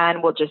Composer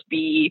Man will just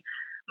be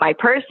my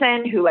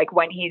person who, like,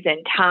 when he's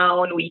in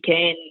town, we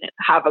can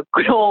have a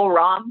good old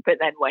romp. And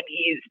then when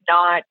he's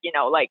not,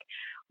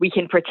 we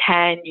can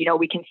pretend,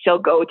 we can still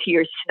go to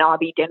your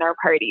snobby dinner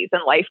parties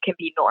and life can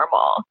be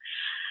normal.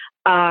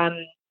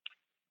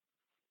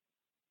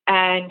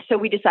 And so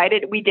we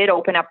decided, we did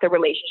open up the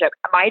relationship.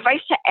 My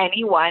advice to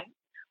anyone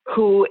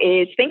who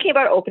is thinking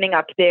about opening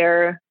up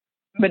their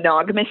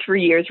monogamous for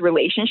years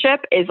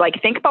relationship is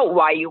like, think about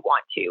why you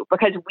want to,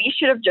 because we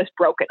should have just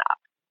broken up.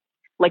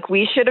 Like,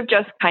 we should have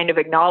just kind of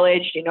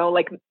acknowledged,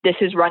 this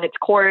has run its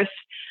course.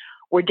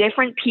 We're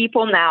different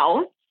people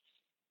now.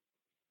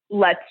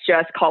 Let's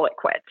just call it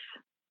quits.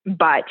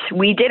 But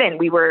we didn't.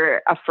 We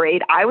were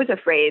afraid. I was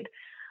afraid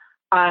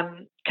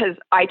because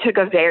I took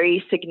a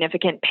very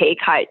significant pay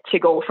cut to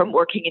go from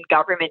working in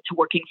government to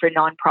working for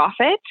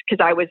nonprofit,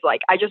 because I was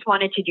like, I just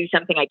wanted to do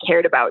something I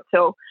cared about.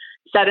 So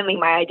suddenly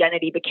my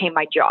identity became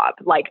my job,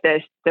 like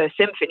the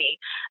symphony.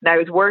 And I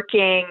was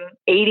working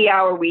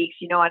 80-hour weeks,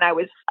 and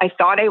I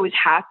thought I was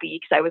happy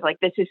because I was like,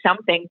 this is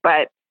something,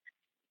 but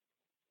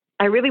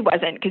I really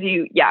wasn't because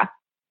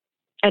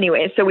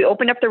Anyway, so we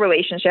opened up the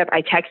relationship.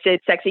 I texted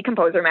Sexy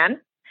Composer Man.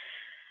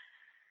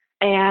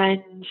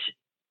 And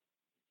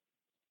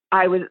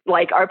I was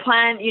like, our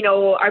plan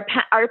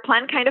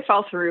kind of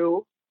fell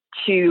through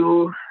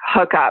to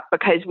hook up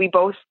because we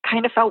both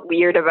kind of felt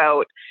weird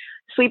about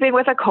sleeping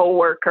with a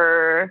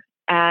coworker,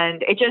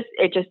 and it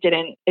just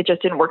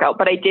didn't work out.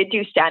 But I did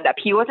do stand up.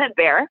 He wasn't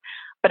there,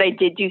 but I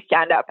did do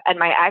stand up, and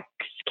my ex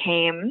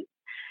came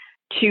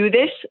to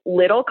this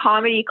little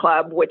comedy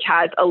club which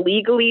has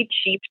illegally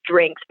cheap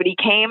drinks, but he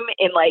came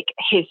in like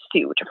his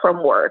suit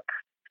from work.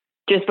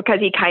 Just because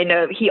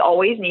he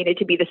always needed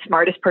to be the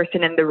smartest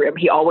person in the room.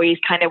 He always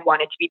kind of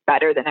wanted to be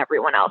better than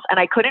everyone else.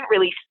 And I couldn't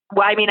really,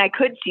 I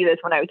could see this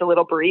when I was a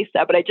little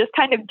barista, but I just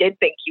kind of did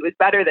think he was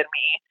better than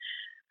me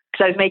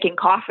because I was making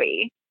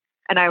coffee.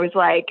 And I was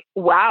like,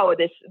 wow,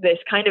 this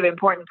kind of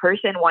important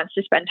person wants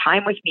to spend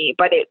time with me.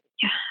 But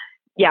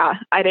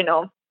I don't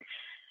know.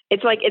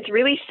 It's like, it's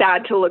really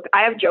sad to look.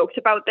 I have jokes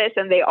about this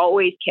and they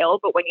always kill.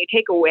 But when you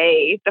take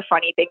away the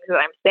funny things that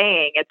I'm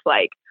saying, it's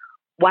like,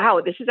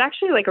 wow, this is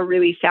actually like a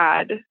really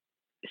sad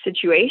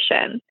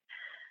situation.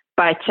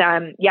 But so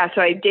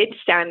I did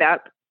stand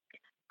up.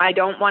 I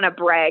don't want to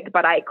brag,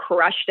 but I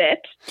crushed it.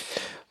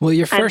 Well,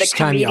 your first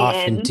time you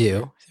often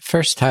do.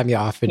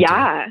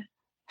 Yeah.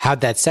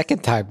 How'd that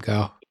second time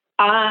go?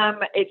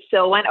 It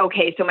still went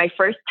okay. So my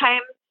first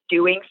time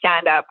doing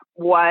stand up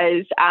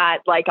was at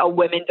like a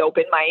women's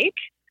open mic.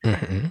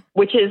 Mm-hmm.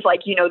 Which is like,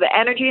 the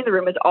energy in the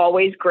room is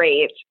always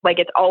great. Like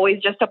it's always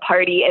just a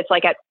party. It's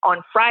like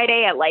on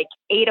Friday at like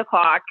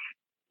 8:00,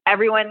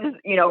 everyone's,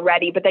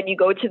 ready. But then you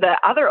go to the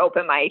other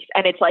open mics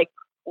and it's like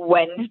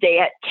Wednesday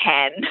at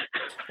 10.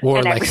 Or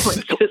and like,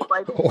 everyone's just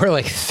like, or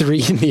like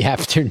 3 in the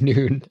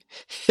afternoon.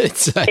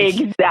 It's like,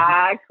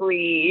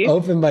 exactly.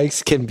 Open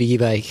mics can be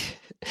like,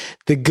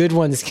 the good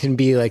ones can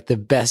be like the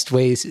best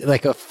ways,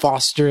 like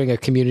fostering a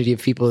community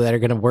of people that are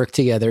going to work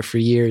together for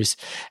years.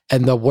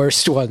 And the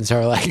worst ones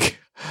are like,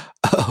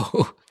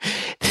 oh,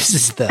 this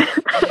is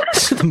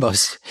the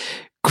most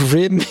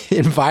grim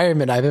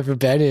environment I've ever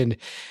been in.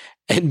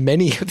 And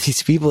many of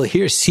these people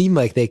here seem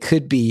like they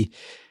could be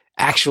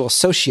actual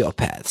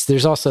sociopaths.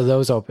 There's also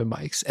those open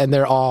mics and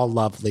they're all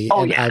lovely.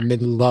 Oh, and yeah. I am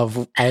in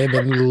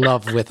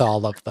love with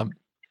all of them.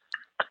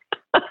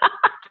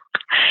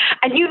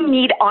 And you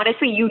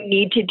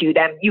need to do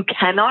them. You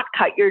cannot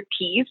cut your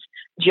teeth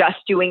just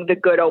doing the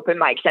good open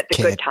mics at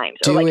the good times.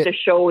 Or like the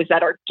shows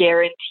that are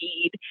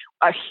guaranteed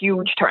a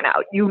huge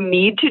turnout. You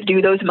need to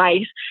do those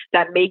mics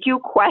that make you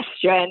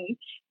question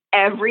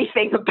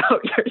everything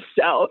about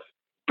yourself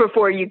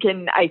before you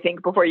can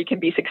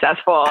be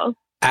successful.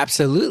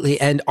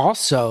 Absolutely. And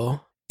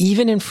also,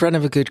 even in front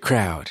of a good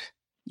crowd,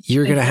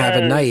 you're going to have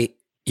a night.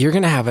 You're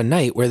going to have a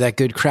night where that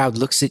good crowd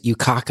looks at you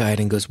cockeyed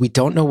and goes, we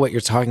don't know what you're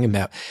talking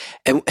about.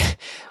 And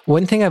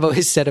one thing I've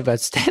always said about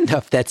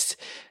stand-up that's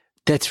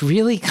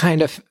really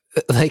kind of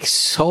like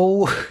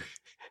so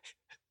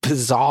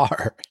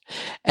bizarre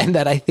and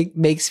that I think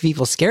makes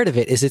people scared of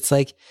it is it's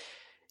like,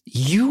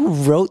 you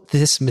wrote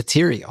this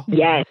material.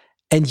 Yes.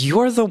 And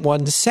you're the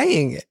one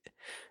saying it.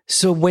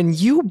 So when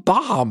you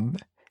bomb,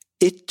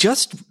 it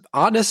just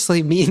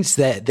honestly means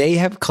that they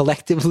have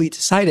collectively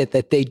decided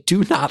that they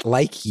do not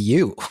like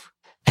you.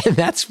 And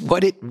that's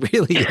what it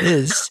really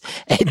is.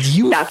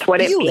 And that's what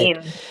it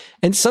means.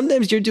 And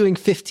sometimes you're doing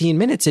 15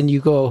 minutes and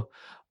you go,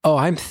 oh,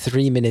 I'm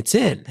 3 minutes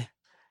in.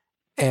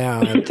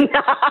 And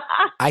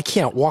I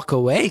can't walk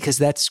away because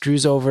that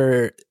screws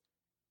over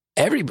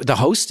the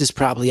host is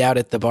probably out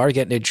at the bar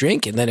getting a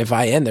drink. And then if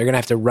I end, they're going to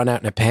have to run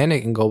out in a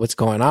panic and go, what's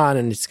going on?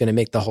 And it's going to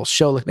make the whole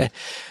show look bad.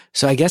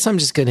 So I guess I'm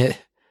just going to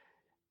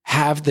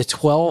have the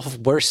 12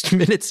 worst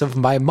minutes of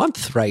my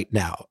month right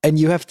now. And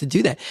you have to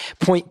do that.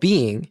 Point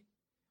being,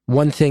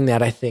 one thing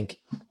that I think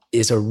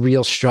is a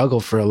real struggle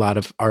for a lot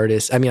of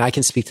artists. I mean, I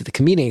can speak to the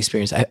comedian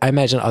experience. I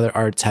imagine other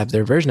arts have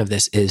their version of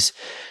this is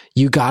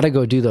you got to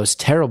go do those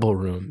terrible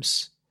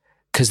rooms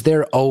because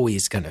they're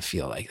always going to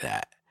feel like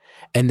that.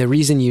 And the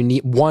reason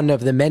one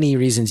of the many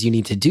reasons you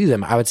need to do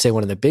them, I would say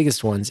one of the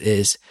biggest ones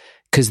is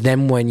because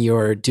then when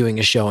you're doing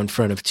a show in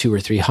front of 200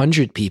 or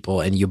 300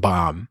 people and you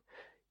bomb,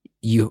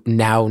 you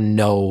now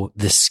know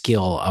the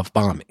skill of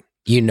bombing.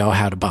 You know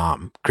how to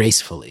bomb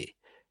gracefully.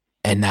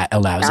 And that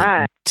allows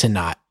it to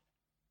not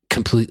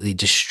completely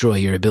destroy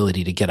your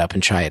ability to get up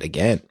and try it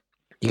again.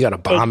 You got to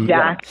bomb.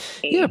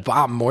 Exactly. You got to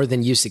bomb more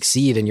than you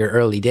succeed in your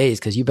early days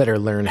because you better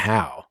learn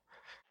how.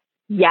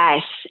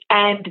 Yes.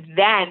 And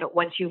then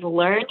once you've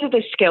learned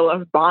the skill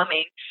of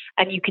bombing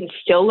and you can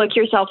still look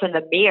yourself in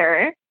the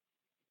mirror,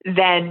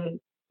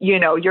 then,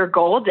 you're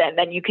golden.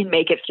 Then you can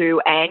make it through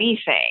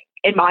anything,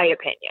 in my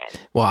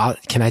opinion. Well,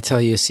 can I tell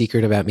you a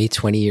secret about me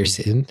 20 years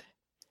in?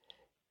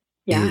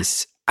 Yeah.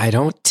 Is I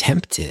don't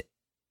tempt it.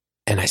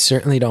 And I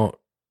certainly don't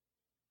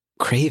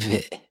crave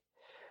it,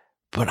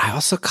 but I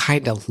also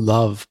kind of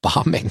love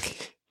bombing.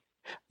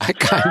 I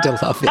kind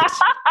of love it.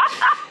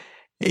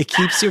 It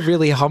keeps you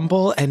really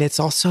humble. And it's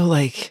also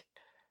like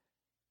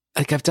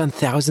I've done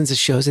thousands of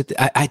shows.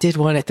 I did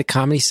one at the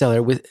Comedy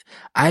Cellar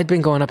I had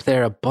been going up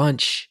there a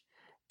bunch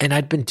and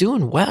I'd been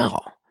doing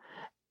well.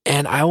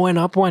 And I went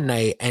up one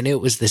night and it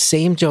was the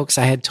same jokes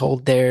I had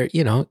told there,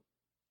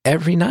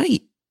 every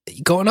night,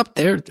 going up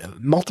there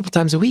multiple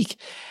times a week.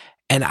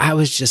 And I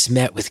was just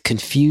met with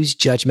confused,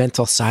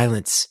 judgmental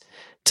silence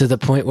to the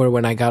point where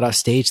when I got off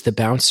stage, the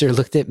bouncer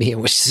looked at me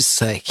and was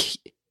just like,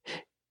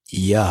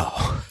 yo,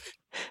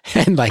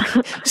 and like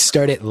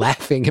started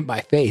laughing in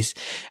my face.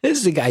 This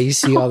is the guy you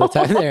see all the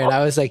time there. And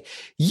I was like,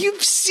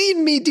 you've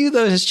seen me do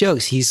those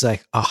jokes. He's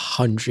like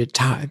 100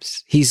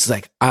 times. He's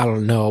like, I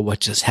don't know what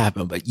just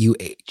happened, but you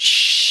ate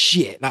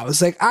shit. And I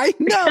was like, I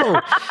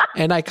know.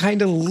 And I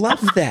kind of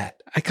love that.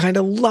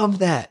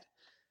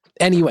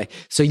 Anyway,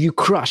 so you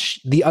crush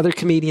the other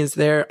comedians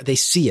there. They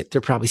see it.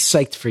 They're probably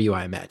psyched for you,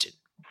 I imagine.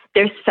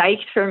 They're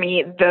psyched for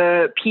me.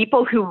 The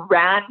people who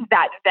ran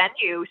that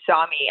venue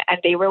saw me and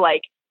they were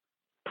like,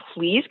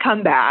 please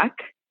come back.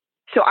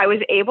 So I was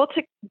able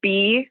to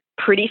be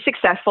pretty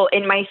successful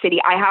in my city.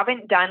 I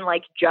haven't done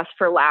like just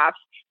for laughs.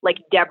 Like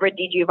Deborah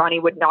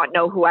DiGiovanni would not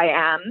know who I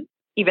am,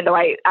 even though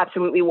I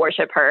absolutely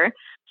worship her.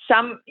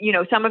 Some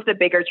of the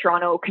bigger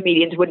Toronto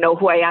comedians would know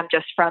who I am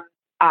just from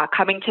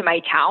coming to my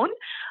town.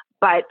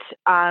 But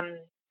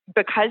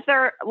because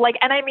they're like,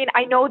 and I mean,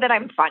 I know that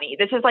I'm funny.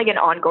 This is like an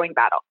ongoing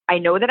battle. I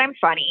know that I'm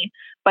funny,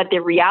 but the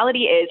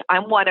reality is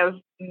I'm one of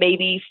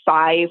maybe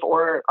 5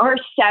 or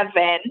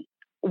 7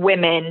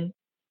 women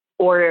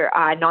or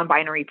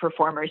non-binary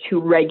performers who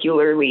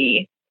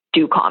regularly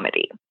do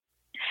comedy.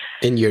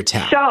 In your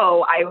town?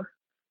 So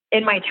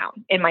in my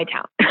town,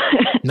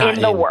 not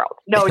in the world.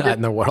 No, not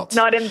in the world.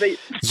 Not in the.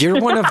 You're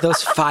one of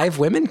those 5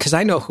 women? Because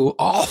I know who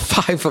all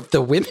 5 of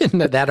the women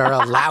that are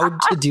allowed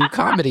to do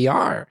comedy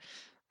are.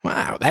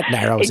 Wow, that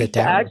narrows it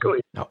down.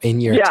 No,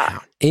 in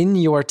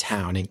your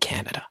town in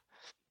Canada.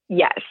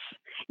 Yes.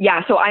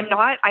 Yeah. So I'm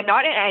not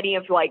in any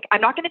of like, I'm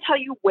not going to tell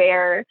you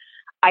where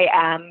I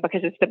am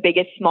because it's the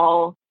biggest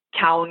small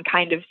town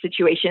kind of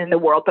situation in the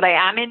world, but I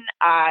am in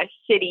a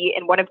city,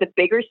 in one of the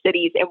bigger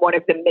cities in one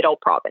of the middle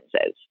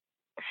provinces.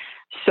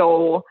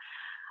 So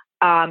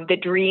the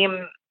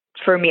dream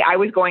for me, I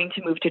was going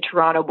to move to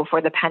Toronto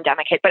before the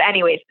pandemic hit. But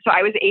anyways, so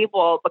I was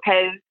able,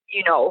 because,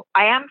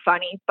 I am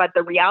funny, but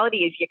the reality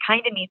is you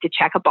kind of need to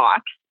check a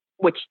box,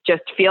 which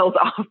just feels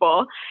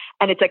awful.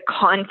 And it's a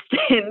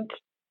constant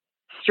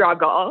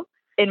struggle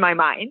in my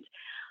mind.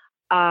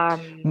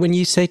 When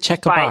you say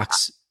check a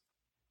box,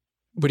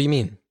 what do you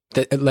mean?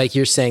 That, like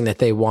you're saying that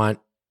they want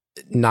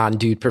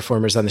non-dude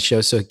performers on the show,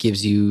 so it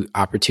gives you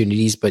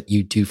opportunities, but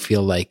you do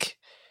feel like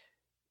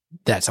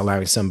that's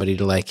allowing somebody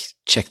to like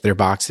check their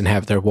box and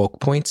have their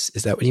woke points.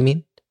 Is that what you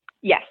mean?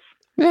 Yes.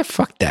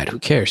 Fuck that. Who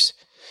cares?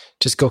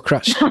 Just go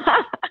crush.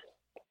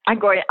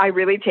 I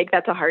really take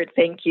that to heart.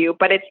 Thank you.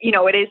 But it's,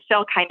 it is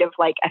still kind of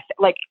like,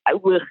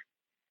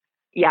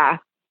 yeah,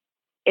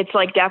 it's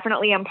like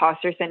definitely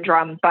imposter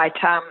syndrome. But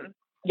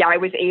yeah, I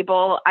was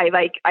able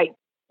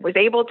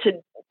to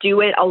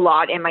do it a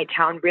lot in my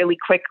town really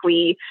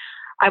quickly.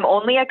 I'm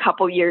only a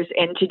couple years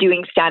into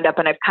doing stand-up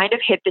and I've kind of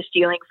hit the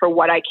ceiling for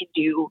what I can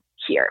do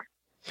here.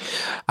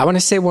 I want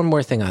to say one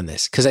more thing on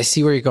this because I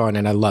see where you're going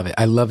and I love it.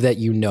 I love that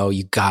you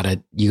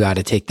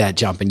gotta take that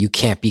jump and you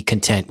can't be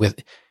content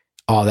with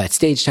all that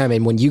stage time.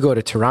 And when you go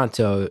to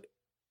Toronto,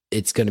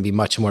 it's going to be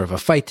much more of a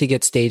fight to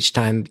get stage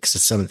time because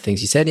of some of the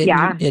things you said.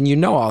 And you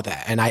know all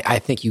that. And I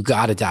think you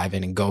got to dive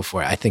in and go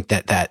for it. I think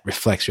that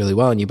reflects really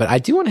well on you. But I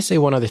do want to say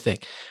one other thing,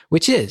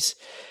 which is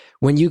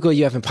when you go,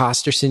 you have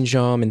imposter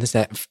syndrome and this,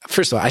 that.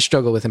 First of all, I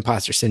struggle with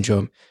imposter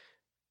syndrome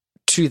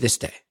to this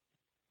day,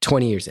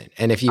 20 years in.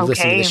 And if you've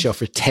listened to the show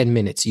for 10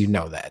 minutes, you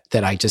know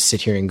that I just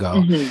sit here and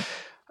go,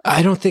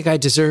 I don't think I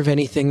deserve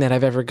anything that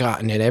I've ever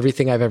gotten, and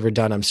everything I've ever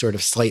done, I'm sort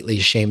of slightly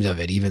ashamed of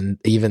it,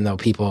 even though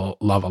people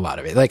love a lot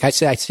of it. Like I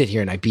say, I sit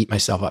here and I beat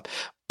myself up.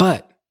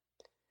 But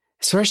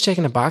as far as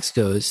checking a box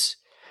goes,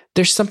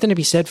 there's something to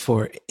be said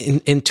for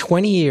in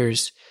 20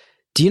 years.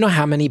 Do you know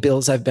how many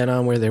bills I've been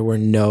on where there were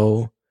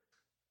no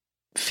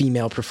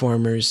female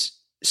performers,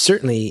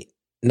 certainly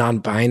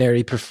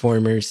non-binary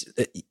performers?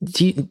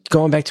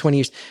 Going back 20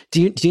 years,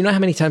 do you know how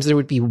many times there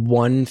would be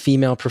one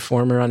female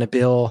performer on a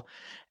bill,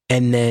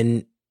 and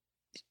then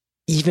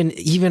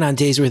even on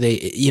days where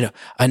they,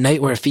 a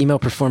night where a female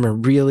performer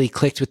really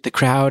clicked with the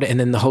crowd, and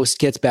then the host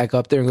gets back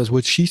up there and goes,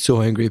 "What's she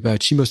so angry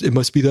about? It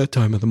must be that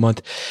time of the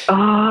month." Oh.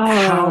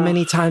 How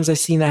many times I've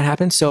seen that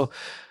happen? So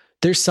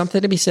there's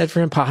something to be said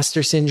for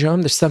imposter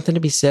syndrome. There's something to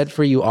be said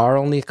for you are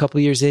only a couple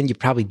years in. You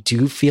probably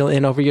do feel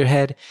in over your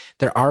head.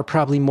 There are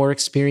probably more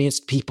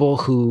experienced people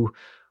who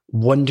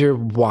wonder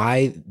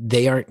why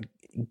they aren't,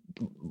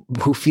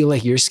 who feel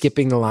like you're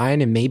skipping the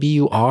line, and maybe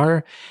you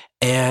are.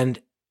 And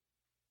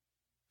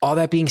all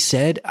that being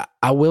said,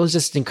 I will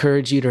just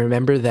encourage you to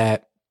remember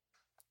that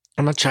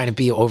I'm not trying to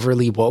be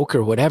overly woke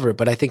or whatever,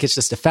 but I think it's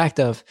just a fact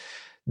of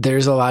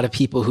there's a lot of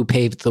people who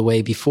paved the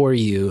way before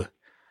you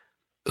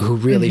who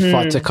really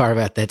fought to carve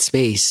out that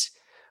space,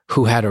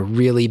 who had a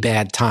really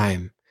bad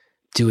time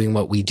doing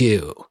what we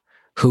do,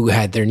 who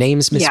had their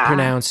names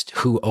mispronounced,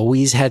 who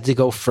always had to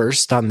go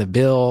first on the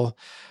bill,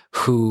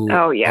 who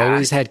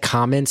always had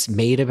comments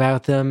made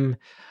about them,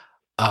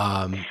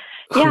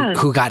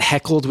 who got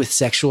heckled with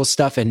sexual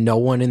stuff and no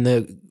one in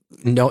the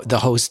the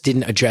host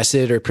didn't address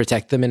it or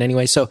protect them in any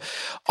way. So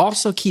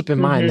also keep in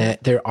mind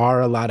that there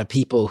are a lot of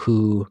people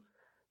who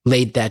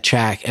laid that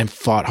track and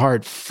fought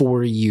hard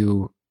for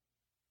you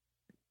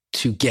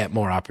to get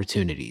more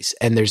opportunities.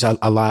 And there's a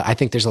lot, I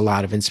think there's a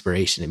lot of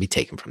inspiration to be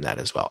taken from that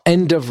as well.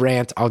 End of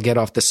rant. I'll get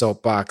off the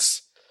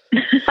soapbox.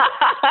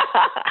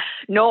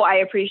 No, I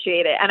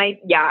appreciate it. And I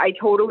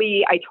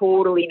totally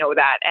know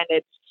that. And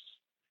it's,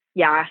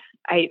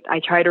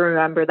 I try to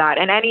remember that.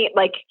 And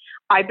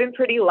I've been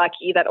pretty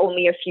lucky that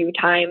only a few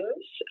times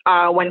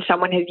when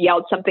someone has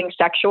yelled something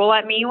sexual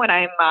at me when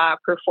I'm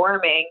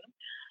performing,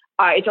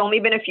 it's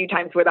only been a few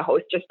times where the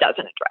host just doesn't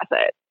address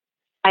it.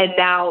 And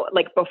now,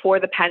 like before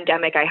the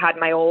pandemic, I had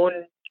my own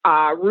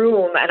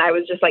room and I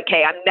was just like,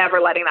 hey, I'm never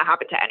letting that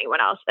happen to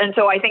anyone else. And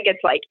so I think it's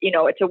like,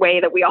 it's a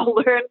way that we all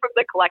learn from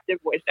the collective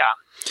wisdom.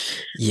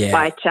 Yeah.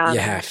 But you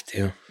have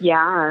to.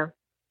 Yeah.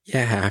 You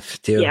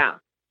have to. Yeah.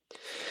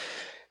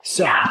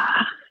 So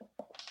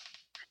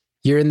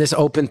you're in this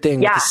open thing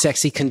with a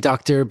sexy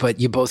conductor, but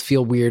you both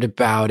feel weird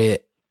about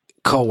it.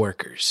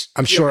 Coworkers.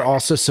 I'm sure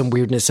also some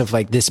weirdness of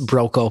like this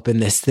broke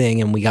open this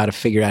thing and we got to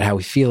figure out how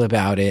we feel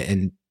about it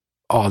and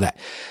all that.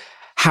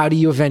 How do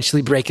you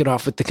eventually break it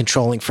off with the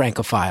controlling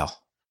Francophile?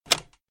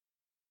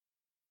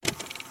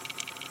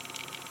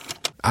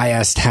 I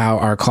asked how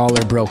our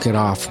caller broke it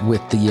off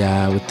with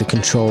the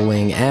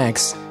controlling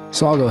ex,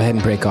 so I'll go ahead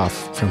and break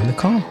off from the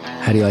call.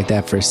 How do you like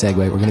that for a segue?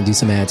 We're going to do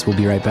some ads. We'll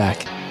be right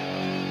back.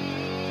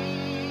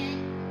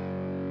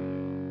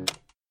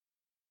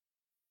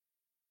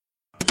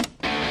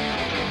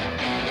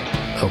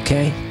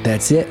 Okay,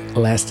 that's it.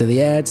 Last of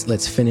the ads.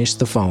 Let's finish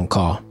the phone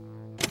call.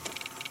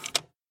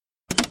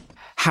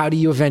 How do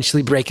you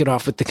eventually break it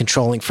off with the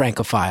controlling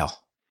Francophile?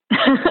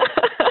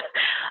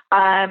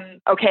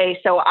 Okay,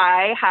 so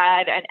I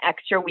had an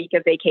extra week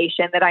of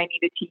vacation that I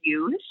needed to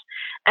use,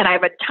 and I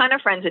have a ton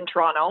of friends in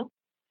Toronto.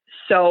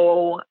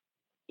 So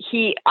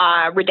he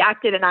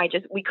redacted and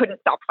we couldn't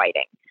stop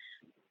fighting.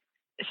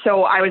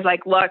 So I was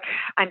like, look,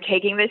 I'm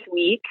taking this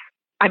week.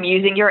 I'm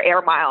using your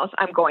air miles.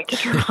 I'm going to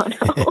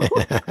Toronto.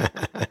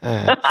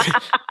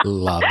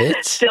 Love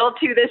it. Still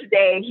to this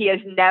day, he has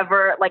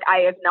never,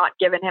 I have not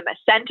given him a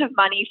cent of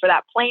money for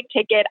that plane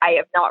ticket. I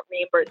have not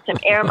reimbursed him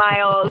air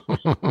miles,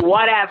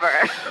 whatever.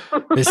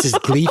 This is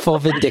gleeful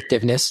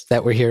vindictiveness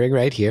that we're hearing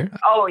right here.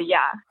 Oh,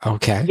 yeah.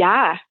 Okay.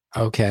 Yeah.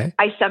 Okay.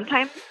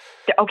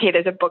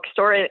 There's a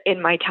bookstore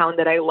in my town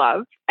that I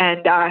love,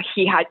 and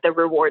he had the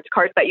rewards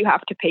card that you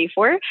have to pay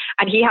for,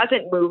 and he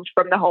hasn't moved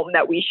from the home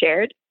that we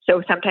shared.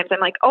 So sometimes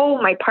I'm like,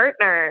 oh, my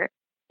partner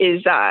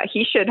is,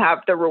 he should have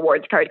the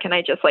rewards card. Can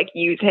I just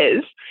use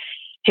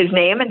his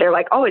name? And they're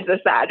like, oh, is this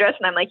the address?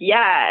 And I'm like,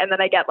 yeah. And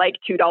then I get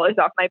 $2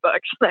 off my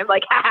books. And I'm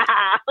like,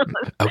 ha.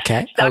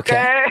 Okay.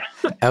 Sucker.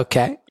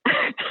 Okay.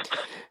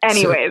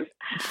 Anyways.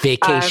 So,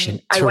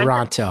 vacation,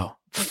 Toronto,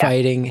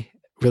 fighting,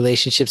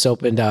 relationships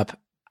opened up.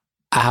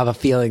 I have a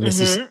feeling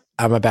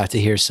I'm about to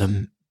hear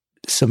some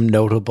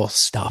notable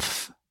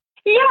stuff.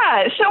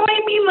 Yeah. So,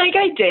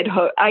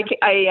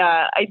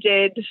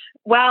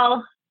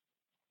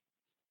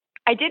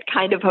 I did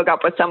kind of hook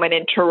up with someone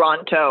in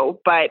Toronto,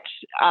 but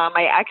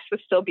my ex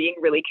was still being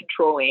really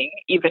controlling,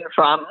 even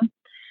from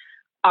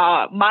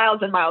miles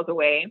and miles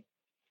away.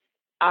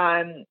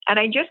 And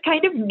I just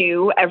kind of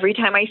knew every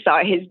time I saw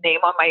his name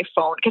on my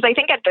phone, because I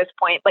think at this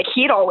point,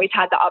 he had always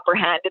had the upper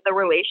hand in the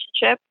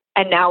relationship.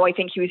 And now I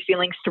think he was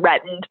feeling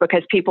threatened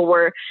because people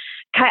were,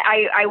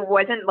 I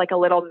wasn't a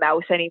little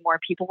mouse anymore.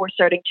 People were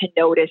starting to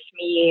notice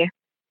me.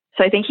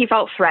 So I think he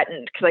felt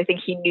threatened because I think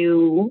he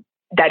knew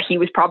that he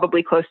was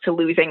probably close to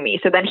losing me.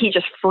 So then he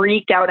just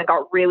freaked out and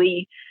got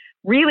really,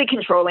 really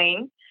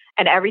controlling.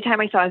 And every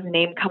time I saw his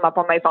name come up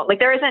on my phone,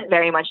 there isn't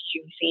very much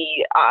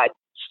juicy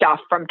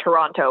stuff from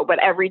Toronto, but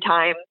every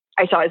time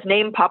I saw his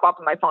name pop up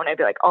on my phone, I'd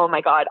be like, oh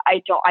my God,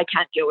 I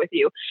can't deal with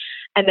you.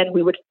 And then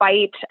we would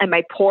fight. And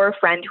my poor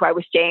friend who I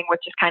was staying with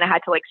just kind of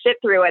had to sit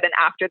through it. And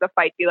after the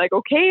fight, be like,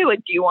 okay,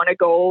 do you want to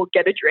go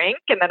get a drink?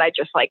 And then I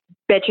just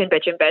bitch and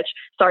bitch and bitch.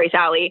 Sorry,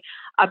 Sally,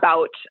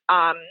 about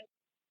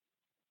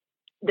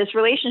this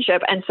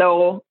relationship. And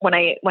so when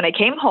I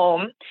came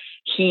home,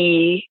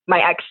 my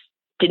ex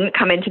didn't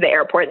come into the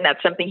airport. And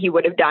that's something he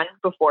would have done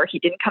before. He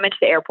didn't come into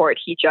the airport.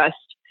 He just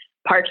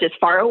parked as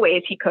far away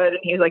as he could. And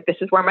he was like, this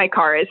is where my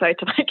car is. So I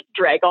had to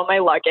drag all my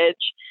luggage.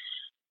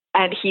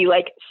 And he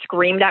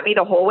screamed at me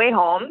the whole way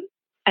home.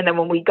 And then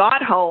when we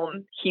got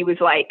home, he was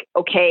like,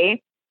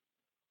 okay,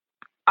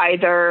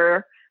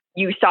 either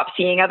you stop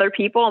seeing other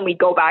people and we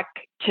go back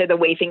to the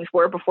way things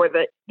were before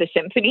the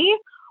symphony,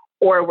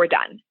 or we're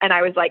done. And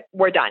I was like,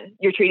 we're done.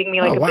 You're treating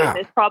me like a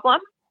business problem.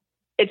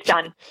 It's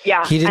done.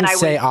 Yeah. He didn't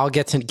say, I'll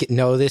get to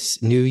know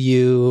this new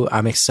you.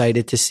 I'm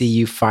excited to see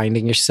you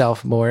finding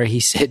yourself more. He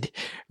said,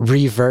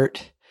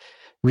 revert.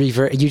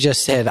 You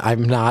just said,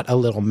 I'm not a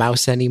little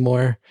mouse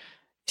anymore.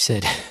 He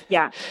said,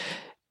 yeah,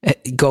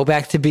 go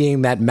back to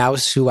being that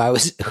mouse who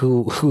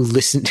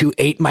listened, who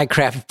ate my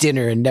craft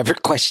dinner and never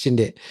questioned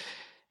it.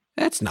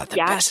 That's not the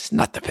best,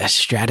 not the best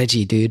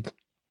strategy, dude.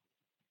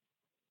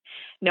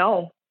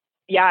 No.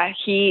 Yeah.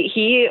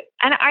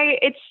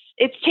 It's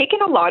it's taken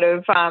a lot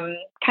of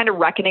kind of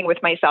reckoning with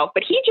myself,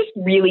 but he just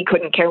really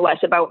couldn't care less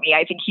about me.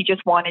 I think he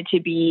just wanted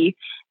to be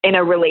in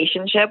a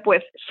relationship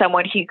with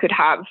someone he could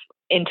have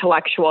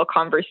intellectual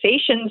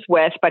conversations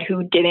with, but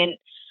who didn't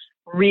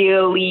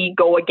really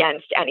go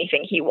against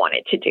anything he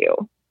wanted to do.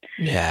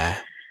 Yeah.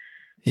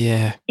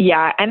 Yeah.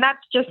 Yeah. And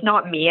that's just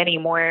not me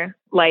anymore.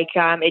 Like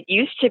it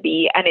used to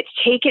be, and it's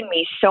taken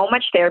me so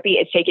much therapy.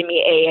 It's taken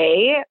me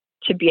AA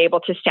to be able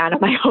to stand on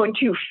my own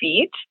 2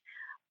 feet.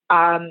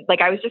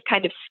 Like I was just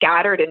kind of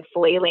scattered and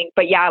flailing,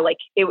 but yeah, like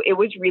it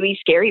was really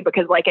scary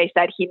because like I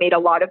said, he made a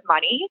lot of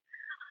money.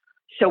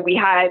 So we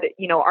had,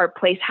 you know, our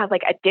place had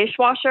like a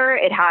dishwasher.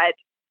 It had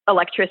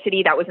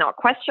electricity that was not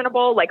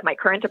questionable, like my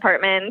current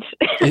apartment.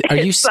 Are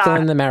you still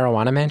in the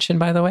marijuana mansion,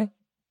 by the way?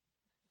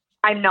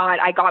 I'm not.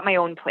 I got my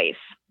own place.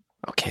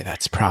 Okay,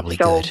 that's probably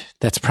good.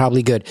 That's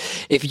probably good.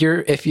 If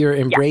you're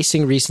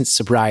embracing recent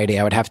sobriety,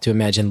 I would have to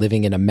imagine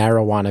living in a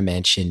marijuana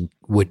mansion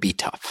would be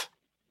tough.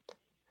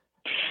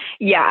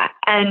 Yeah.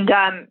 And,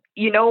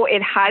 you know,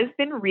 it has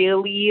been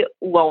really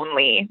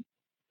lonely,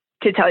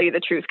 to tell you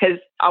the truth, because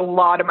a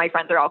lot of my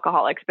friends are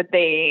alcoholics, but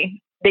they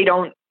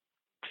don't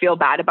feel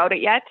bad about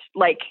it yet.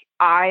 Like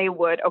I'm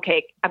going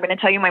to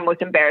tell you my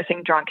most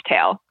embarrassing drunk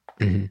tale.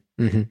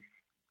 Mm-hmm. Mm-hmm.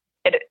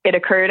 It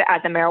occurred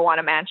at the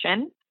marijuana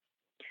mansion.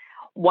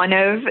 One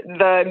of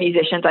the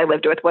musicians I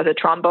lived with was a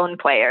trombone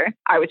player.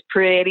 I was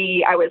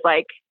pretty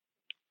drunk.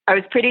 I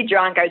was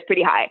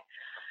pretty high.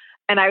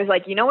 And I was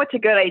like, you know what's a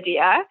good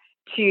idea?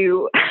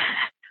 To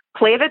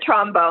play the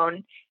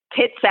trombone,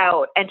 tits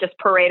out, and just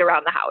parade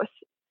around the house.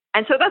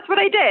 And so that's what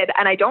I did.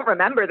 And I don't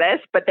remember this,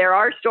 but there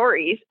are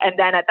stories. And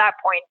then at that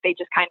point, they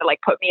just kind of like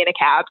put me in a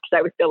cab because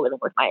I was still living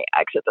with my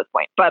ex at this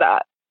point. But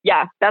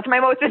yeah, that's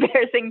my most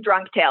embarrassing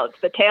drunk tale. It's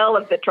the tale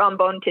of the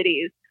trombone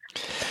titties.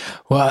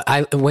 Well,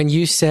 when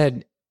you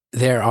said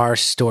there are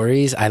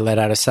stories, I let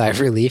out a sigh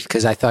of relief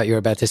because I thought you were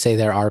about to say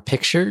there are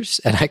pictures,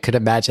 and I could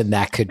imagine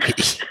that could be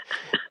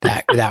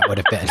that would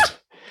have been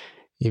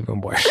even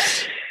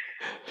worse.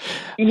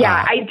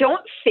 Yeah, I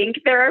don't think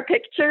there are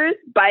pictures,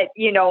 but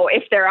you know,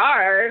 if there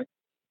are,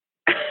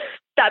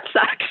 that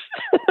sucks.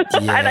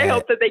 Yeah. And I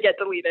hope that they get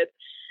deleted.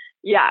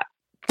 Yeah.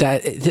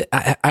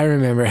 I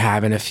remember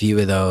having a few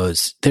of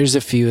those. There's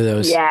a few of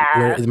those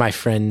where my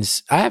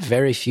friends, I have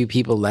very few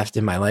people left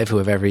in my life who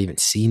have ever even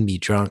seen me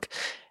drunk.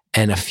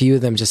 And a few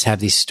of them just have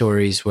these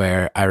stories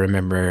where I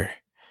remember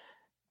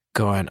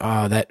going,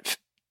 oh, that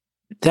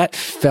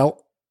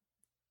felt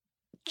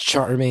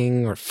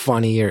charming or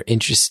funny or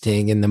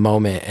interesting in the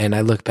moment. And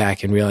I look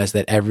back and realize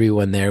that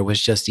everyone there was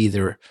just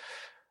either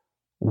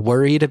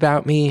worried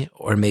about me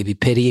or maybe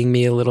pitying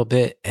me a little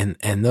bit. And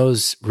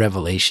those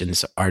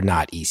revelations are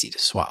not easy to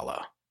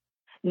swallow.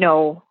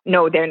 No,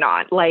 they're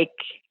not. Like,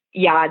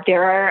 yeah,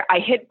 I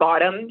hit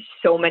bottom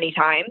so many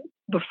times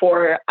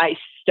before I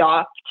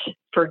stopped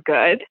for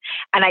good.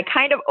 And I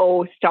kind of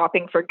owe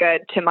stopping for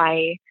good to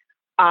my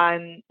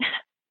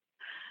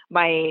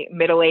my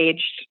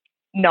middle-aged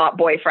not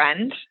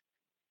boyfriend.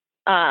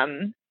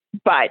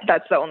 But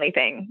that's the only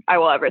thing I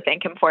will ever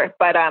thank him for.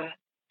 But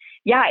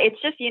yeah,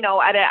 it's just, you know,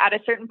 at a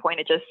certain point,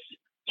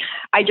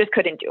 I just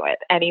couldn't do it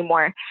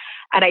anymore.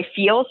 And I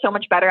feel so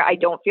much better. I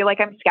don't feel like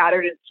I'm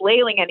scattered and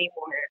flailing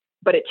anymore,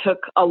 but it took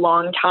a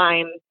long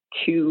time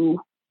to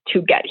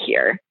get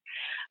here.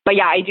 But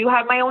yeah, I do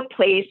have my own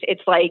place.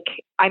 It's like,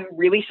 I'm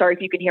really sorry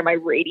if you can hear my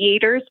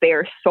radiators. They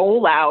are so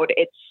loud.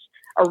 It's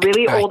a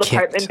really old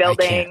apartment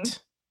building.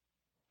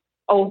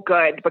 Oh,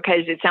 good,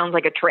 because it sounds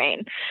like a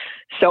train.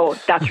 So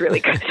that's really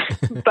good.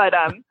 But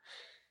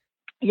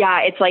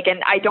yeah, it's like,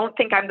 and I don't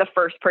think I'm the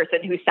first person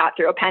who sat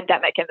through a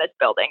pandemic in this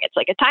building. It's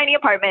like a tiny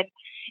apartment.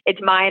 It's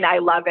mine. I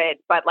love it.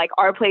 But like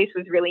our place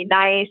was really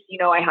nice. You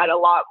know, I had a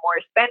lot more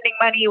spending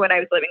money when I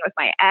was living with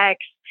my ex.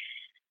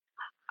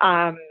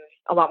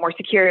 A lot more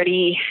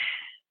security.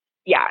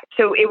 Yeah.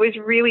 So it was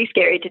really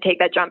scary to take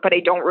that jump, but I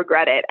don't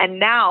regret it. And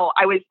now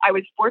I was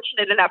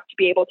fortunate enough to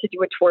be able to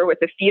do a tour with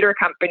a theater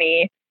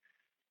company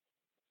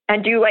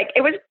and do like,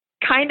 it was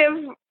kind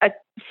of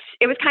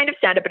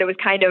stand-up, but it was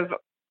kind of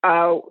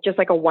just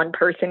like a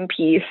one-person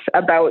piece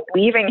about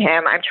leaving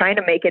him. I'm trying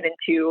to make it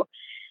into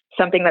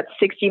something that's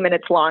 60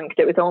 minutes long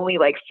because it was only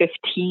like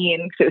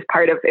 15. So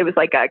it was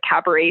like a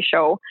cabaret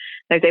show.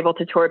 I was able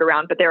to tour it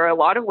around, but there are a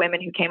lot of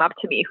women who came up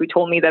to me who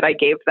told me that I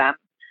gave them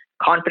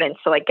confidence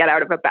to like get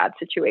out of a bad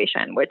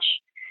situation, which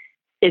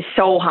is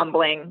so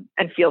humbling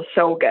and feels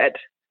so good.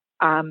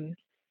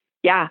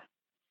 Yeah.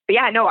 But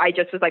yeah, no, I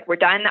just was like, we're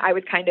done. I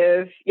was kind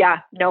of,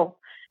 no.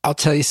 I'll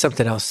tell you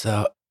something else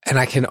though. And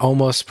I can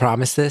almost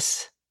promise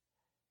this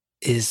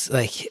is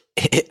like,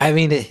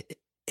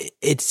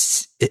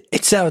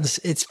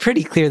 it's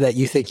pretty clear that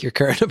you think your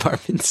current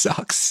apartment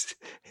sucks.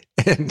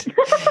 And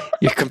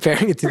you're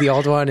comparing it to the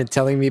old one and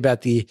telling me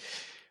about the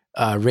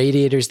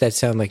radiators that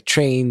sound like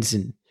trains.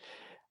 And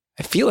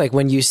I feel like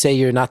when you say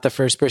you're not the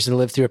first person to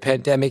live through a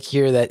pandemic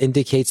here, that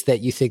indicates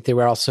that you think there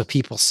were also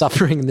people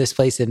suffering in this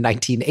place in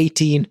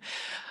 1918.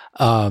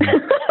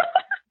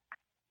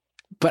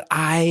 But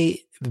I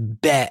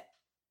bet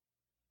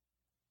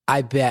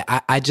I bet.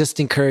 I just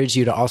encourage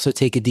you to also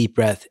take a deep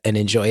breath and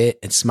enjoy it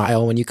and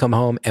smile when you come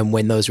home. And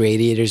when those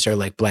radiators are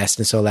like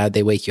blasting so loud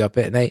they wake you up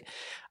at night,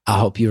 I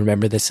hope you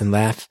remember this and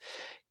laugh,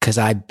 because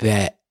I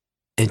bet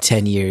in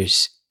 10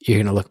 years, you're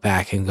going to look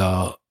back and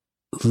go,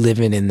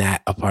 living in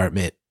that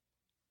apartment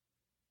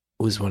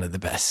was one of the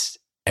best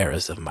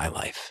eras of my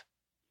life.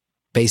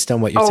 Based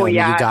on what you're telling me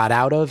you got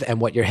out of and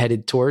what you're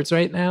headed towards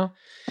right now,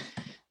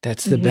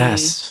 that's the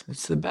best.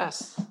 It's the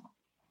best.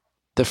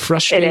 The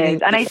frustrating, it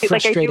is. And I do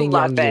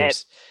love it.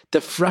 Years. The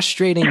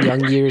frustrating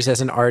young years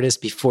as an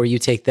artist before you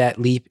take that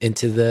leap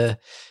into the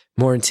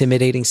more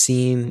intimidating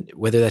scene,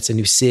 whether that's a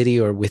new city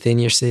or within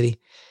your city.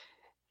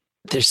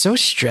 They're so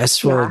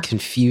stressful and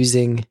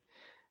confusing,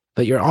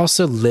 but you're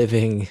also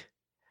living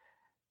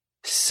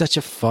such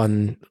a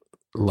fun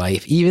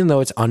life, even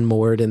though it's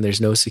unmoored and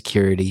there's no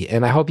security.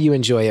 And I hope you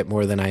enjoy it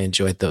more than I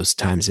enjoyed those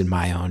times in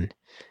my own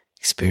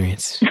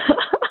experience.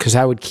 Because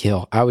I would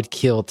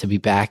kill to be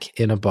back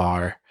in a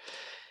bar,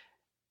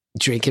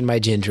 drinking my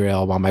ginger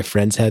ale while my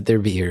friends had their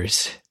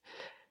beers.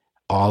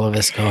 All of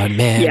us going,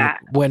 man,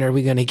 when are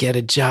we going to get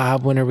a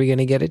job? When are we going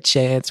to get a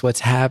chance? What's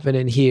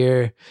happening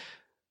here?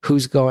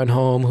 Who's going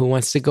home? Who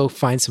wants to go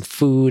find some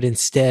food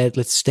instead?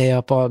 Let's stay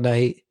up all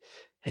night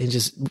and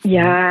just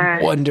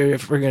wonder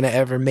if we're going to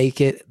ever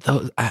make it.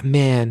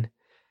 Man,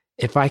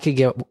 if I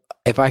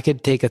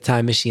could take a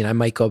time machine, I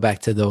might go back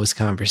to those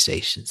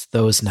conversations,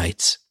 those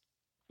nights.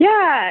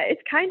 Yeah,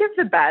 it's kind of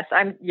the best.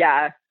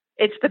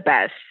 It's the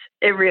best.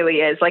 It really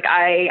is. Like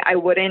I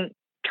wouldn't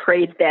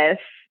trade this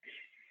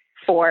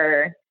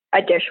for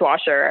a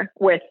dishwasher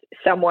with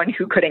someone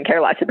who couldn't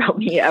care less about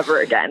me ever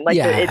again. Like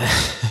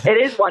it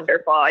is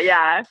wonderful.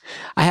 Yeah.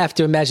 I have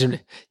to imagine,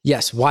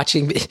 yes,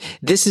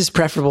 this is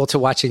preferable to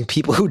watching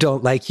people who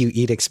don't like you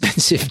eat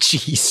expensive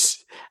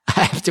cheese.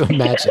 I have to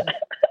imagine.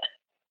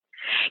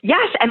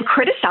 Yes, and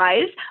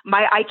criticize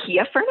my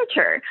IKEA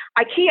furniture.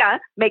 IKEA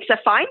makes a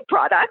fine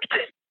product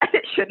and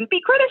it shouldn't be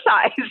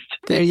criticized.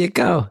 There you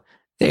go.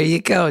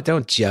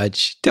 Don't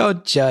judge.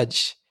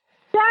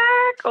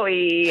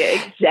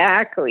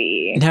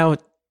 Exactly. Now,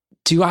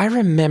 do I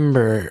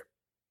remember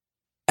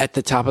at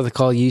the top of the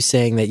call you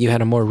saying that you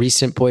had a more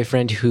recent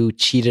boyfriend who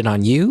cheated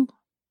on you?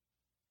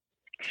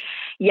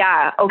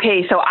 Yeah.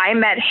 Okay. So I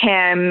met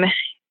him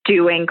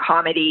doing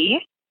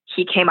comedy.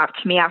 He came up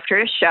to me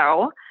after a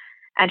show.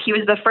 And he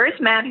was the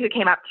first man who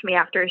came up to me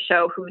after a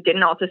show who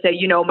didn't also say,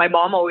 my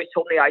mom always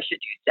told me I should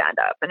do stand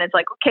up. And it's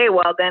like, okay,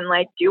 well then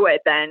do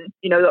it then.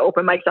 The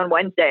open mic's on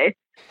Wednesday.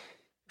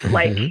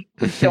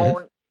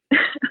 Don't.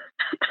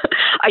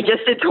 I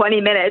just did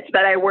 20 minutes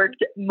that I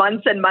worked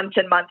months and months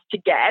and months to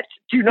get.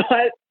 Do not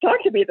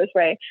talk to me this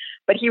way.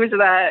 But he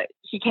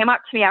came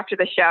up to me after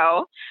the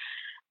show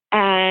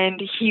and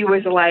he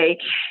was like,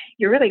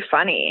 you're really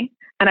funny.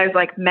 And I was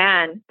like,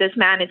 man, this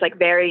man is a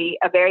very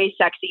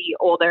sexy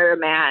older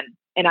man.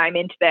 And I'm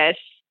into this.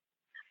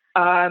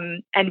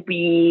 And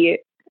we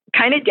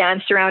kind of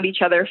danced around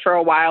each other for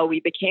a while.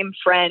 We became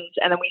friends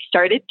and then we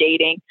started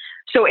dating.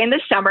 So in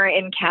the summer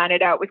in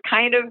Canada, it was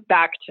kind of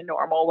back to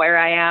normal where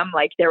I am.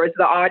 Like there was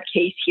the odd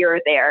case here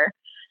or there,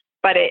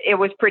 but it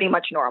was pretty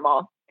much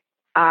normal.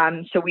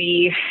 So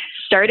we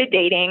started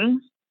dating.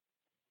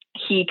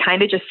 He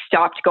kind of just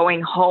stopped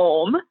going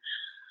home.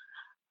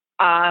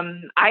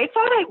 I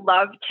thought I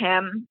loved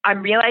him.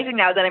 I'm realizing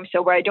now that I'm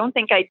sober, I don't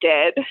think I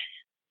did.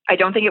 I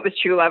don't think it was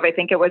true love. I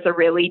think it was a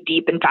really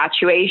deep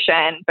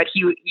infatuation, but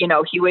he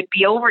would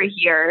be over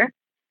here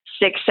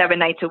 6-7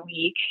 nights a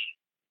week.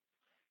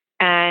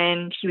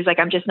 And he was like,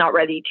 I'm just not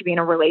ready to be in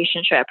a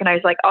relationship. And I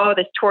was like, oh,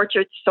 this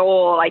tortured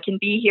soul, I can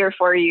be here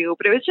for you.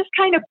 But it was just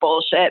kind of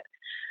bullshit,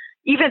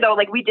 even though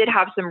we did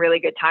have some really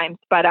good times.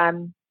 But,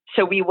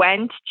 so we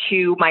went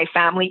to my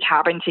family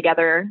cabin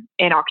together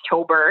in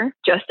October,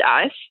 just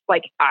us.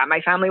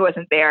 My family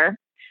wasn't there.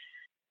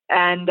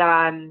 And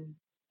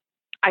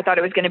I thought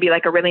it was going to be a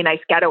really nice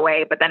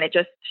getaway, but then it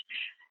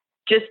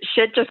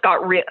shit just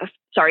got real.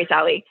 Sorry,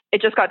 Sally.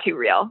 It just got too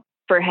real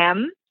for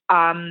him.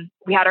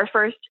 We had our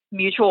first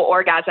mutual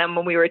orgasm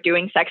when we were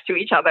doing sex to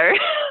each other.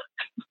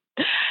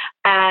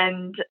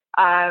 And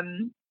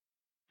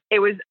it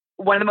was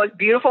one of the most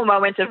beautiful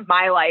moments of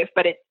my life,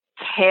 but it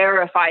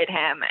terrified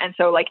him. And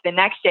so the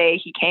next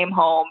day we came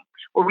home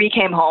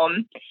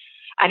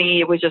and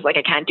he was just like,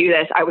 I can't do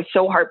this. I was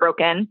so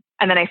heartbroken.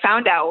 And then I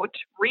found out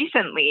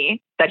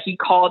recently that he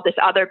called this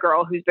other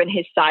girl who's been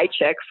his side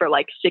chick for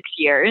 6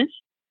 years.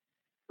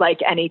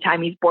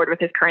 Anytime he's bored with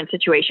his current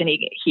situation,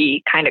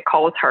 he kind of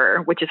calls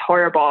her, which is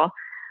horrible.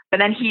 But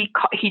then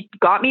he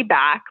got me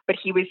back, but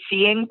he was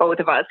seeing both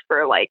of us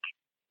for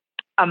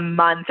a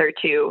month or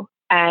two.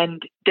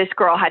 And this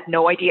girl had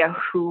no idea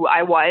who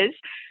I was.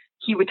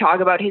 He would talk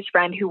about his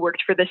friend who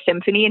worked for the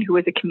symphony and who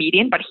was a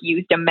comedian, but he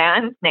used a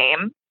man's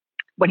name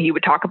when he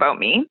would talk about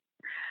me.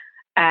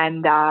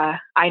 And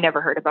I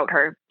never heard about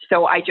her.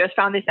 So I just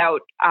found this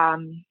out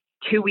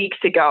 2 weeks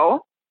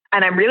ago.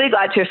 And I'm really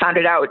glad to have found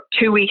it out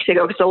 2 weeks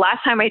ago because the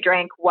last time I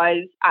drank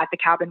was at the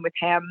cabin with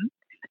him.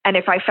 And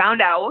if I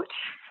found out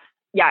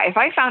yeah, if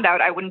I found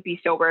out I wouldn't be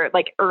sober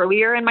like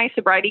earlier in my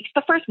sobriety, because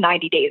the first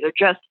 90 days are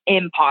just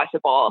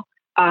impossible.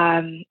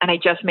 And I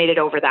just made it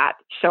over that.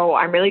 So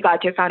I'm really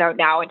glad to have found out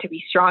now and to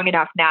be strong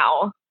enough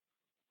now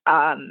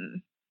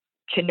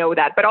to know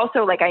that. But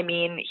also, like, I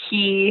mean,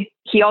 he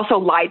also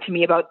lied to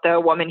me about the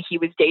woman he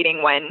was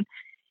dating when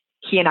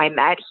he and I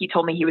met. He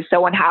told me he was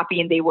so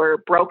unhappy and they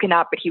were broken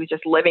up, but he was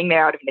just living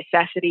there out of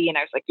necessity. And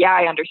I was like, yeah,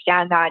 I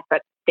understand that.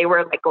 But they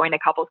were like going to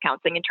couples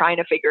counseling and trying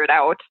to figure it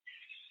out.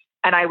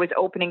 And I was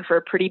opening for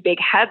a pretty big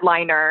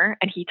headliner.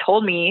 And he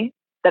told me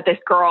that this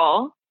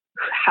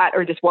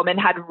this woman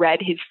had read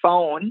his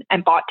phone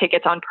and bought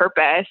tickets on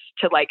purpose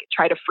to like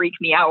try to freak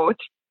me out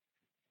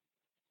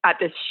at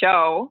this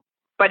show.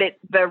 But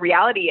the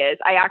reality is,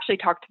 I actually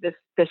talked to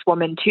this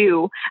woman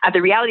too. And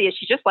the reality is,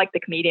 she just liked the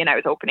comedian I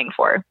was opening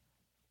for.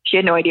 She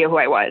had no idea who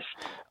I was.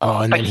 Oh,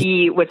 and but then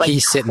he was like,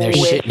 he's sitting there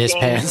shitting his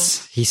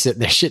pants. He's sitting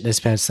there shitting his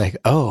pants like,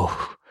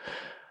 oh,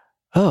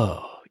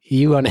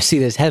 you want to see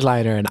this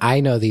headliner, and I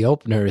know the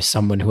opener is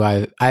someone who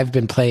I've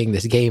been playing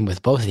this game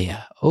with both of you.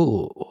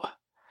 Oh.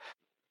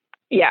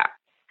 Yeah.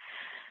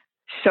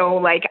 So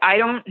like, I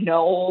don't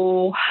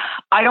know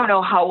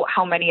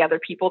how many other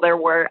people there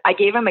were. I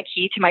gave him a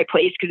key to my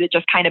place because it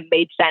just kind of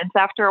made sense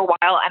after a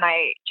while. And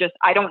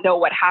I don't know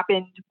what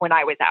happened when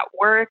I was at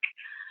work.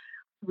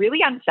 Really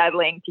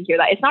unsettling to hear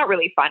that. It's not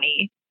really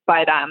funny,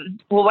 but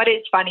what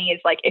is funny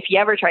is like, if he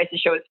ever tries to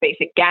show his face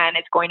again,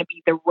 it's going to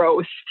be the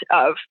roast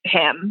of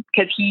him,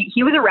 because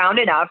he was around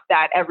enough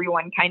that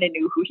everyone kind of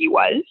knew who he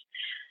was.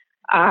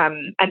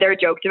 And there are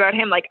jokes about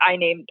him. Like I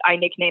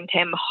nicknamed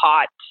him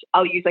Hot.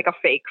 I'll use like a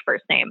fake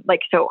first name.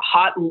 Like, so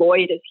Hot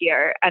Lloyd is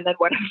here. And then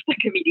one of the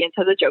comedians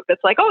has a joke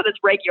that's like, oh, that's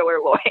regular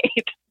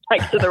Lloyd,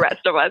 like to the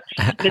rest of us.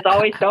 And it's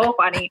always so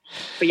funny.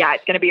 But yeah,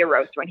 it's going to be a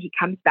roast when he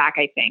comes back,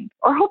 I think,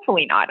 or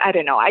hopefully not. I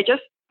don't know. I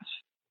just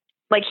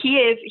like,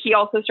 he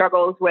also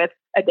struggles with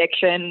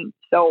addiction.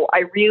 So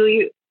I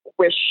really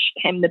wish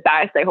him the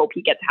best. I hope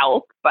he gets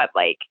help, but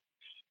like,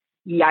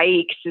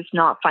 yikes, it's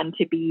not fun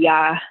to be,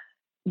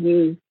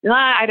 used.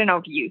 I don't know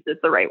if used is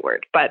the right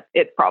word, but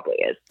it probably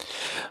is.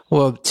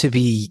 Well, to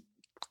be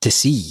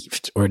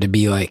deceived or to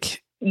be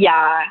like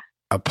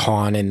a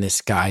pawn in this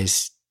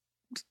guy's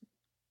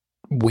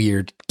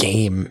weird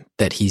game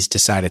that he's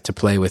decided to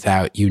play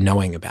without you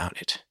knowing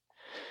about it.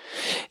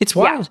 It's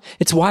wild. Yeah.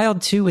 It's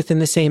wild too, within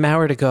the same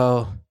hour to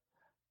go,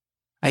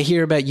 I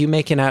hear about you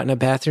making out in a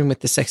bathroom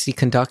with the sexy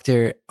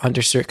conductor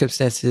under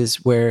circumstances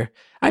where,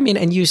 I mean,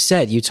 and you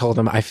told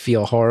him, I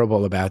feel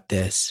horrible about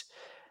this.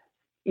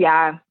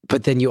 Yeah.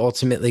 But then you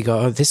ultimately go,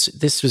 oh,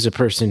 this was a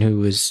person who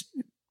was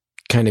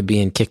kind of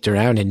being kicked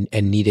around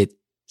and needed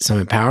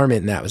some empowerment,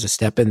 and that was a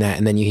step in that.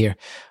 And then you hear,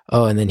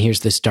 oh, and then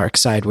here's this dark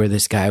side where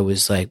this guy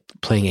was like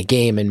playing a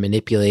game and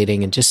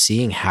manipulating, and just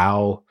seeing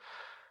how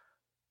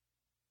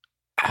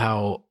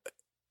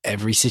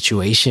every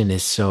situation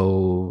is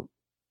so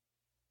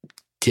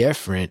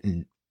different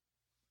and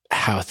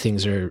how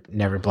things are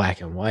never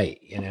black and white,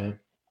 you know?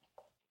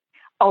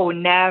 Oh,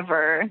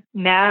 never.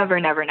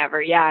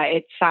 Yeah.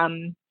 It's,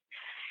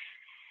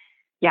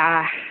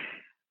 yeah.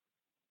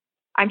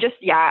 I'm just,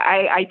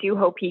 I do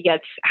hope he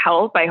gets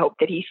help. I hope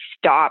that he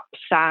stops,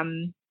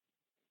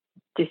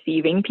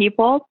 deceiving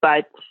people,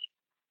 but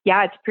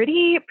yeah, it's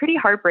pretty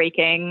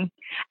heartbreaking.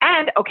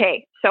 And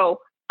okay,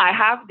 so I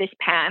had this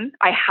pan.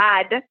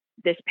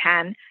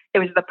 It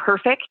was the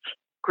perfect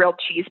grilled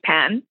cheese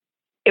pan.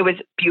 It was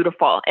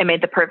beautiful. It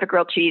made the perfect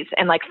grilled cheese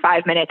in like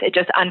 5 minutes. It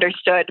just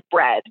understood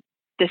bread.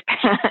 This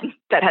pan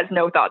that has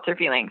no thoughts or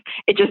feelings.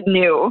 It just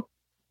knew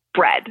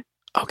bread.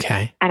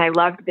 Okay. And I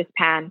loved this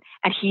pan.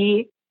 And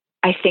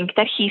I think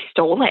that he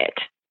stole it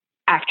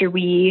after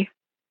we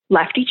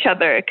left each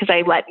other, because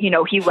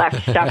he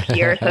left stuff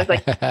here. So I was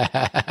like,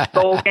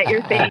 go get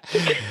your thing.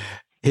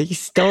 He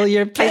stole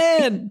your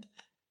pen.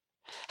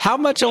 How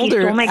much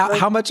older?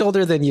 How much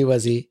older than you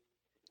was he?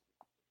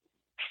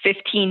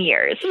 15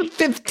 years.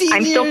 15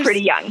 I'm years? still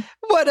pretty young.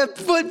 What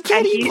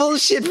petty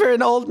bullshit for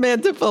an old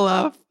man to pull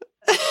off.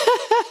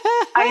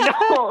 I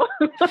know.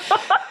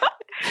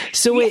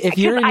 So wait, if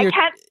you're in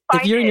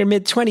your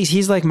mid 20s,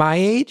 he's like my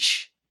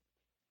age?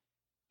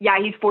 Yeah,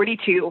 he's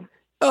 42.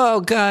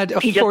 Oh God, a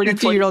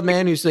 42-year-old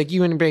man who's like,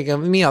 you want to break up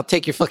with me? I'll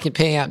take your fucking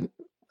pan.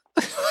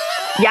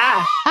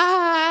 Yeah.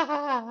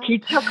 He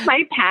took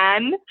my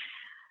pan.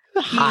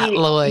 Hot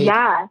Lloyd.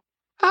 Yeah.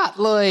 Hot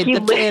Lloyd,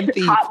 the pan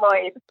thief. Hot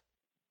Lloyd.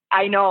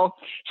 I know.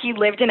 He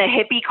lived in a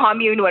hippie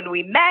commune when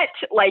we met.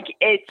 Like,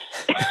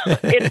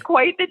 it's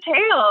quite the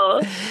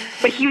tale.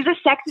 But he was a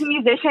sexy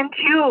musician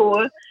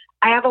too.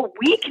 I have a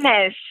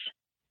weakness,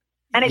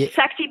 and it's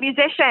sexy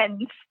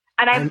musicians.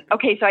 And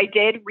so I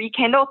did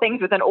rekindle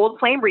things with an old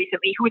flame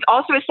recently, who is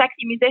also a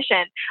sexy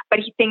musician, but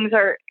things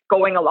are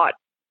going a lot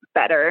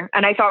better.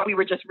 And I thought we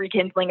were just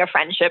rekindling a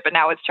friendship, and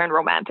now it's turned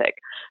romantic.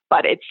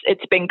 But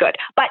it's been good.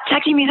 But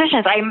sexy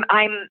musicians,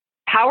 I'm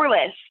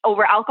powerless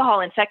over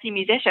alcohol and sexy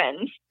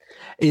musicians.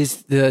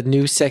 Is the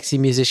new sexy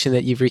musician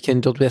that you've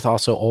rekindled with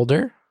also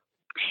older?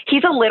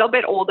 He's a little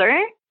bit older,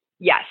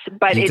 yes.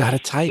 But you got to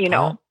type, you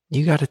know. Huh?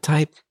 You got to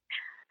type.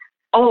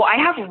 Oh, I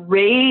have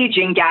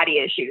raging daddy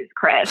issues,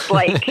 Chris.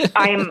 Like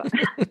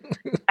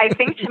I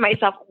think to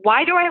myself,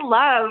 why do I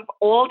love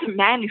old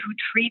men who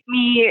treat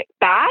me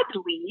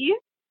badly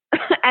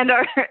and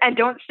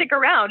don't stick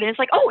around? And it's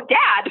like, oh,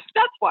 dad,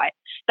 that's why.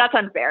 That's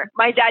unfair.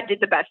 My dad did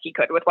the best he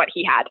could with what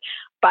he had.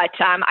 But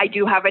I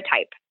do have a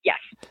type. Yes.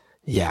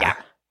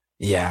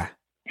 Yeah.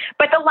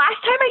 But the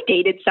last time I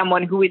dated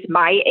someone who is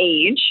my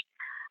age,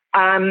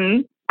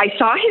 I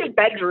saw his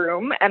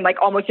bedroom and like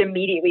almost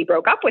immediately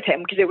broke up with him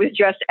because it was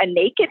just a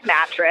naked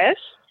mattress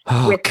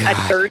with a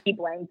dirty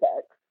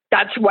blanket.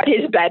 That's what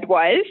his bed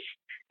was.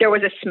 There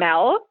was a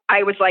smell.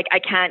 I was like, I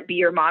can't be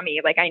your mommy.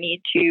 Like I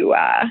need to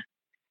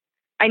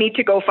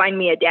go find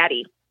me a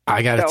daddy.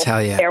 I got to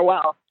tell you,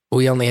 farewell.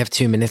 We only have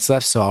 2 minutes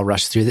left, so I'll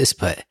rush through this.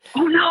 But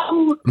oh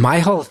no, my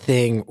whole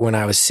thing when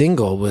I was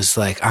single was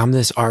like, I'm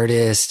this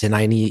artist and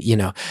I need,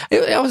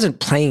 I wasn't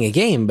playing a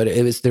game, but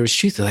there was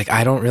truth. Like,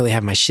 I don't really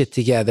have my shit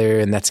together.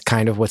 And that's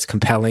kind of what's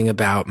compelling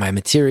about my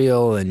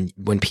material. And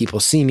when people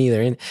see me,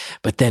 they're in,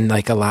 but then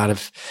like a lot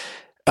of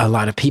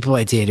people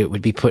I dated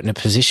would be put in a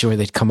position where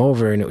they'd come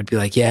over and it would be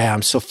like, yeah,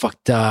 I'm so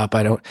fucked up.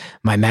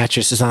 My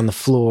mattress is on the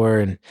floor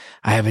and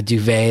I have a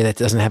duvet that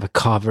doesn't have a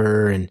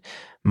cover and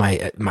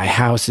my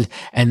house is,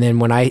 and then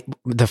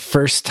the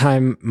first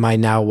time my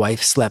now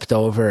wife slept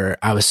over,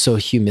 I was so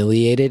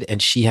humiliated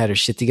and she had her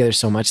shit together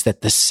so much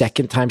that the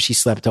second time she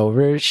slept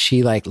over,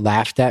 she like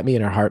laughed at me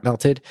and her heart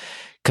melted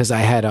because I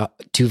had a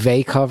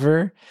duvet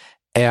cover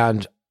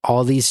and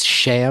all these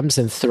shams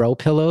and throw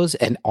pillows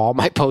and all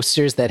my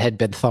posters that had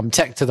been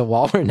thumbtacked to the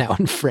wall were now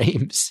in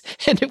frames.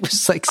 And it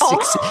was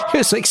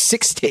like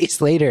 6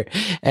 days later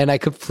and I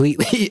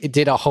completely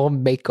did a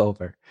home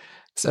makeover.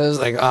 So I was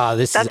like,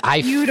 oh,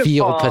 I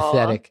feel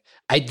pathetic.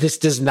 This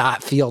does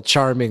not feel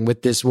charming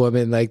with this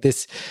woman. Like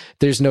this,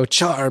 there's no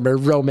charm or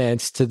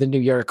romance to the New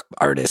York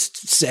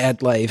artist's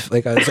sad life.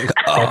 Like I was like,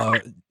 oh,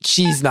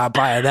 she's not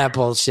buying that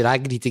bullshit. I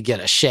need to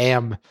get a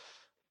sham.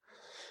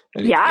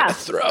 Yeah.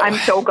 I'm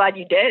so glad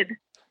you did.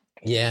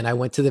 Yeah. And I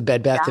went to the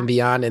Bed Bath &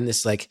 Beyond and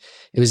this like,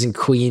 it was in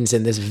Queens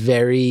and this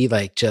very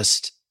like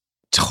just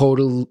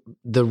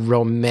the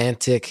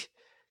romantic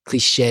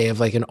cliche of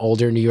like an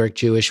older New York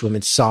Jewish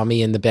woman saw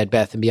me in the Bed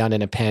Bath & Beyond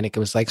in a panic and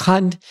was like,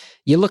 hun,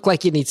 you look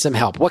like you need some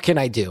help. What can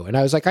I do? And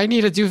I was like, I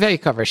need a duvet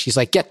cover. She's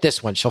like, get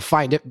this one. She'll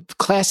find it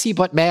classy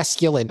but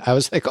masculine. I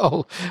was like,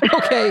 oh,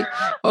 okay.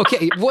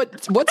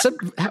 What's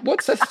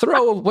a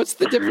throw? What's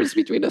the difference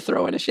between a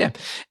throw and a sham?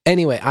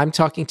 Anyway, I'm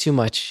talking too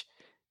much.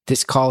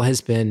 This call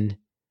has been,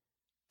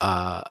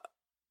 I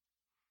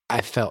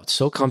felt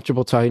so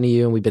comfortable talking to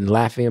you and we've been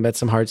laughing about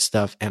some hard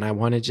stuff. And I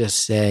want to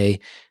just say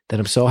that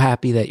I'm so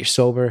happy that you're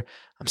sober.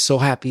 I'm so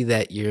happy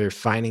that you're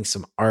finding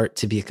some art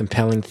to be a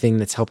compelling thing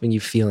that's helping you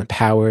feel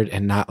empowered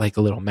and not like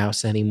a little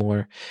mouse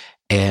anymore.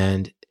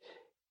 And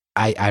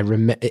I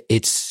remember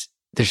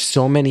there's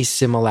so many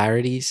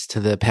similarities to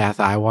the path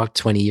I walked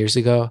 20 years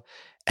ago.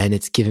 And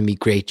it's given me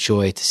great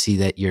joy to see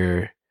that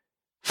you're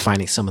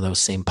finding some of those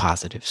same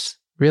positives.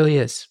 Really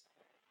is.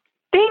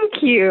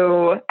 Thank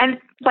you. And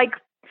like,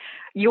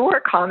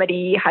 your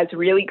comedy has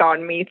really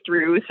gotten me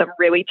through some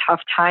really tough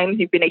times.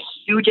 You've been a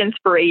huge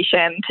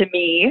inspiration to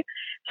me.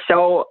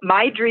 So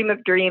my dream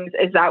of dreams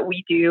is that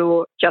we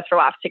do Just for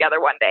Laughs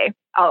together one day.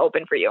 I'll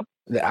open for you.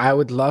 I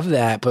would love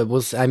that, but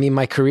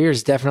my career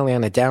is definitely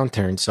on a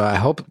downturn. So I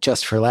hope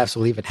Just for Laughs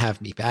will even have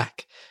me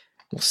back.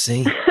 We'll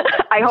see.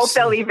 I hope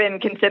they'll even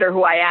consider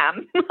who I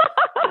am.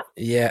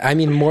 Yeah. I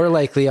mean, more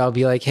likely I'll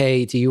be like,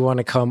 hey, do you want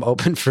to come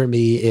open for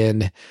me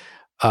in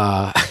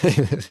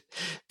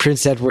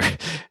Prince Edward,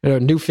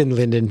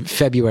 Newfoundland in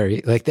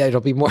February? Like that,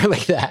 it'll be more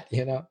like that,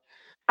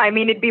 I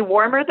mean, it'd be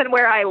warmer than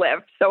where I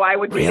live, so I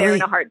would be there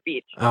in a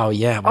heartbeat. Oh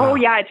yeah. Wow. Oh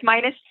yeah, it's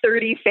minus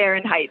 30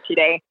 Fahrenheit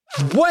today.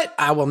 What?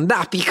 I will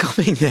not be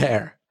coming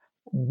there.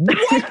 What?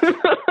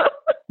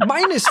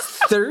 Minus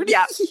 30?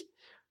 Yeah.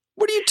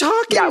 What are you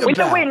talking about? Yeah, with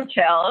the wind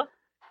chill.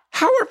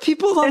 How are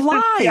people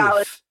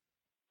alive?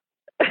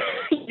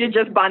 You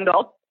just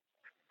bundle.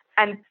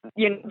 And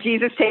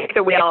Jesus take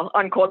the wheel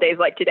on cold days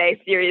like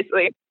today.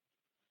 Seriously.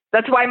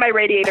 That's why my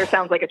radiator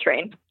sounds like a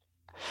train.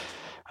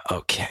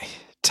 Okay.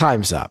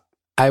 Time's up.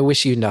 I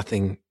wish you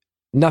nothing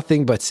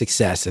but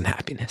success and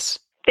happiness.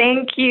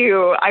 Thank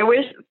you. I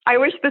wish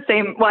the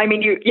same. Well, I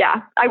mean,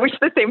 I wish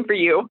the same for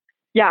you.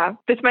 Yeah,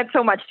 this meant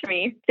so much to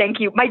me.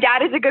 Thank you. My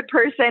dad is a good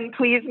person.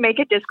 Please make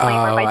a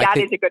disclaimer. My dad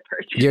is a good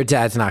person. Your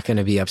dad's not going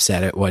to be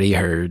upset at what he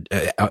heard.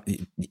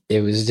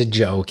 It was a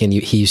joke, and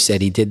he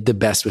said he did the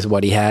best with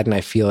what he had. And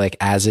I feel like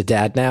as a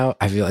dad now,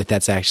 I feel like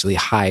that's actually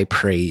high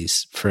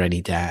praise for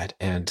any dad.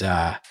 And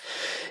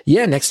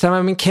next time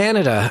I'm in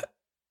Canada,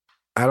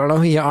 I don't know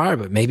who you are,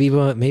 but maybe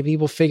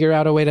we'll figure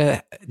out a way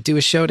to do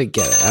a show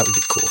together. That would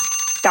be cool.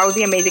 That would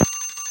be amazing.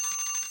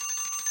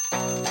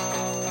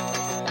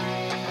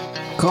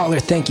 Caller,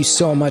 thank you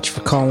so much for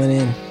calling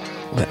in,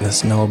 letting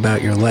us know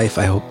about your life.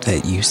 I hope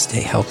that you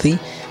stay healthy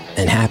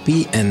and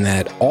happy and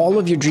that all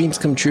of your dreams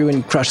come true and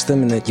you crush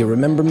them and that you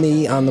remember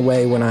me on the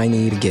way when I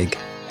need a gig.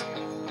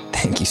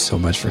 Thank you so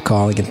much for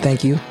calling, and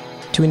thank you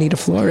to Anita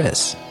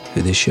Flores,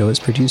 who this show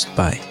is produced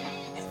by.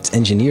 It's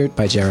engineered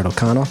by Jared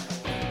O'Connell.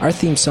 Our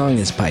theme song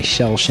is by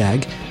Shell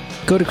Shag.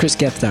 Go to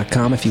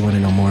chrisgethard.com if you want to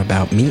know more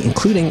about me,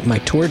 including my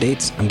tour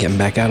dates. I'm getting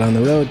back out on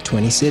the road,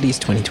 20 cities,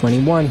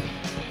 2021.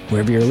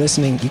 Wherever you're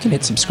listening, you can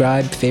hit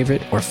subscribe,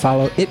 favorite, or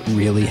follow. It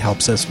really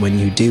helps us when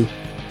you do.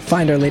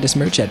 Find our latest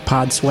merch at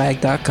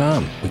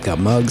podswag.com. We've got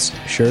mugs,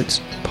 shirts,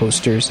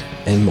 posters,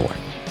 and more.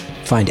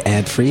 Find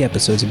ad-free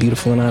episodes of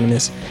Beautiful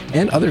Anonymous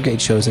and other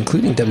great shows,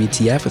 including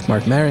WTF with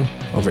Mark Maron,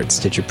 over at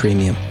Stitcher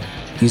Premium.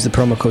 Use the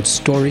promo code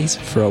STORIES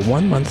for a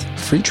 1-month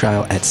free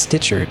trial at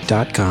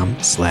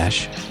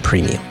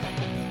stitcher.com/premium.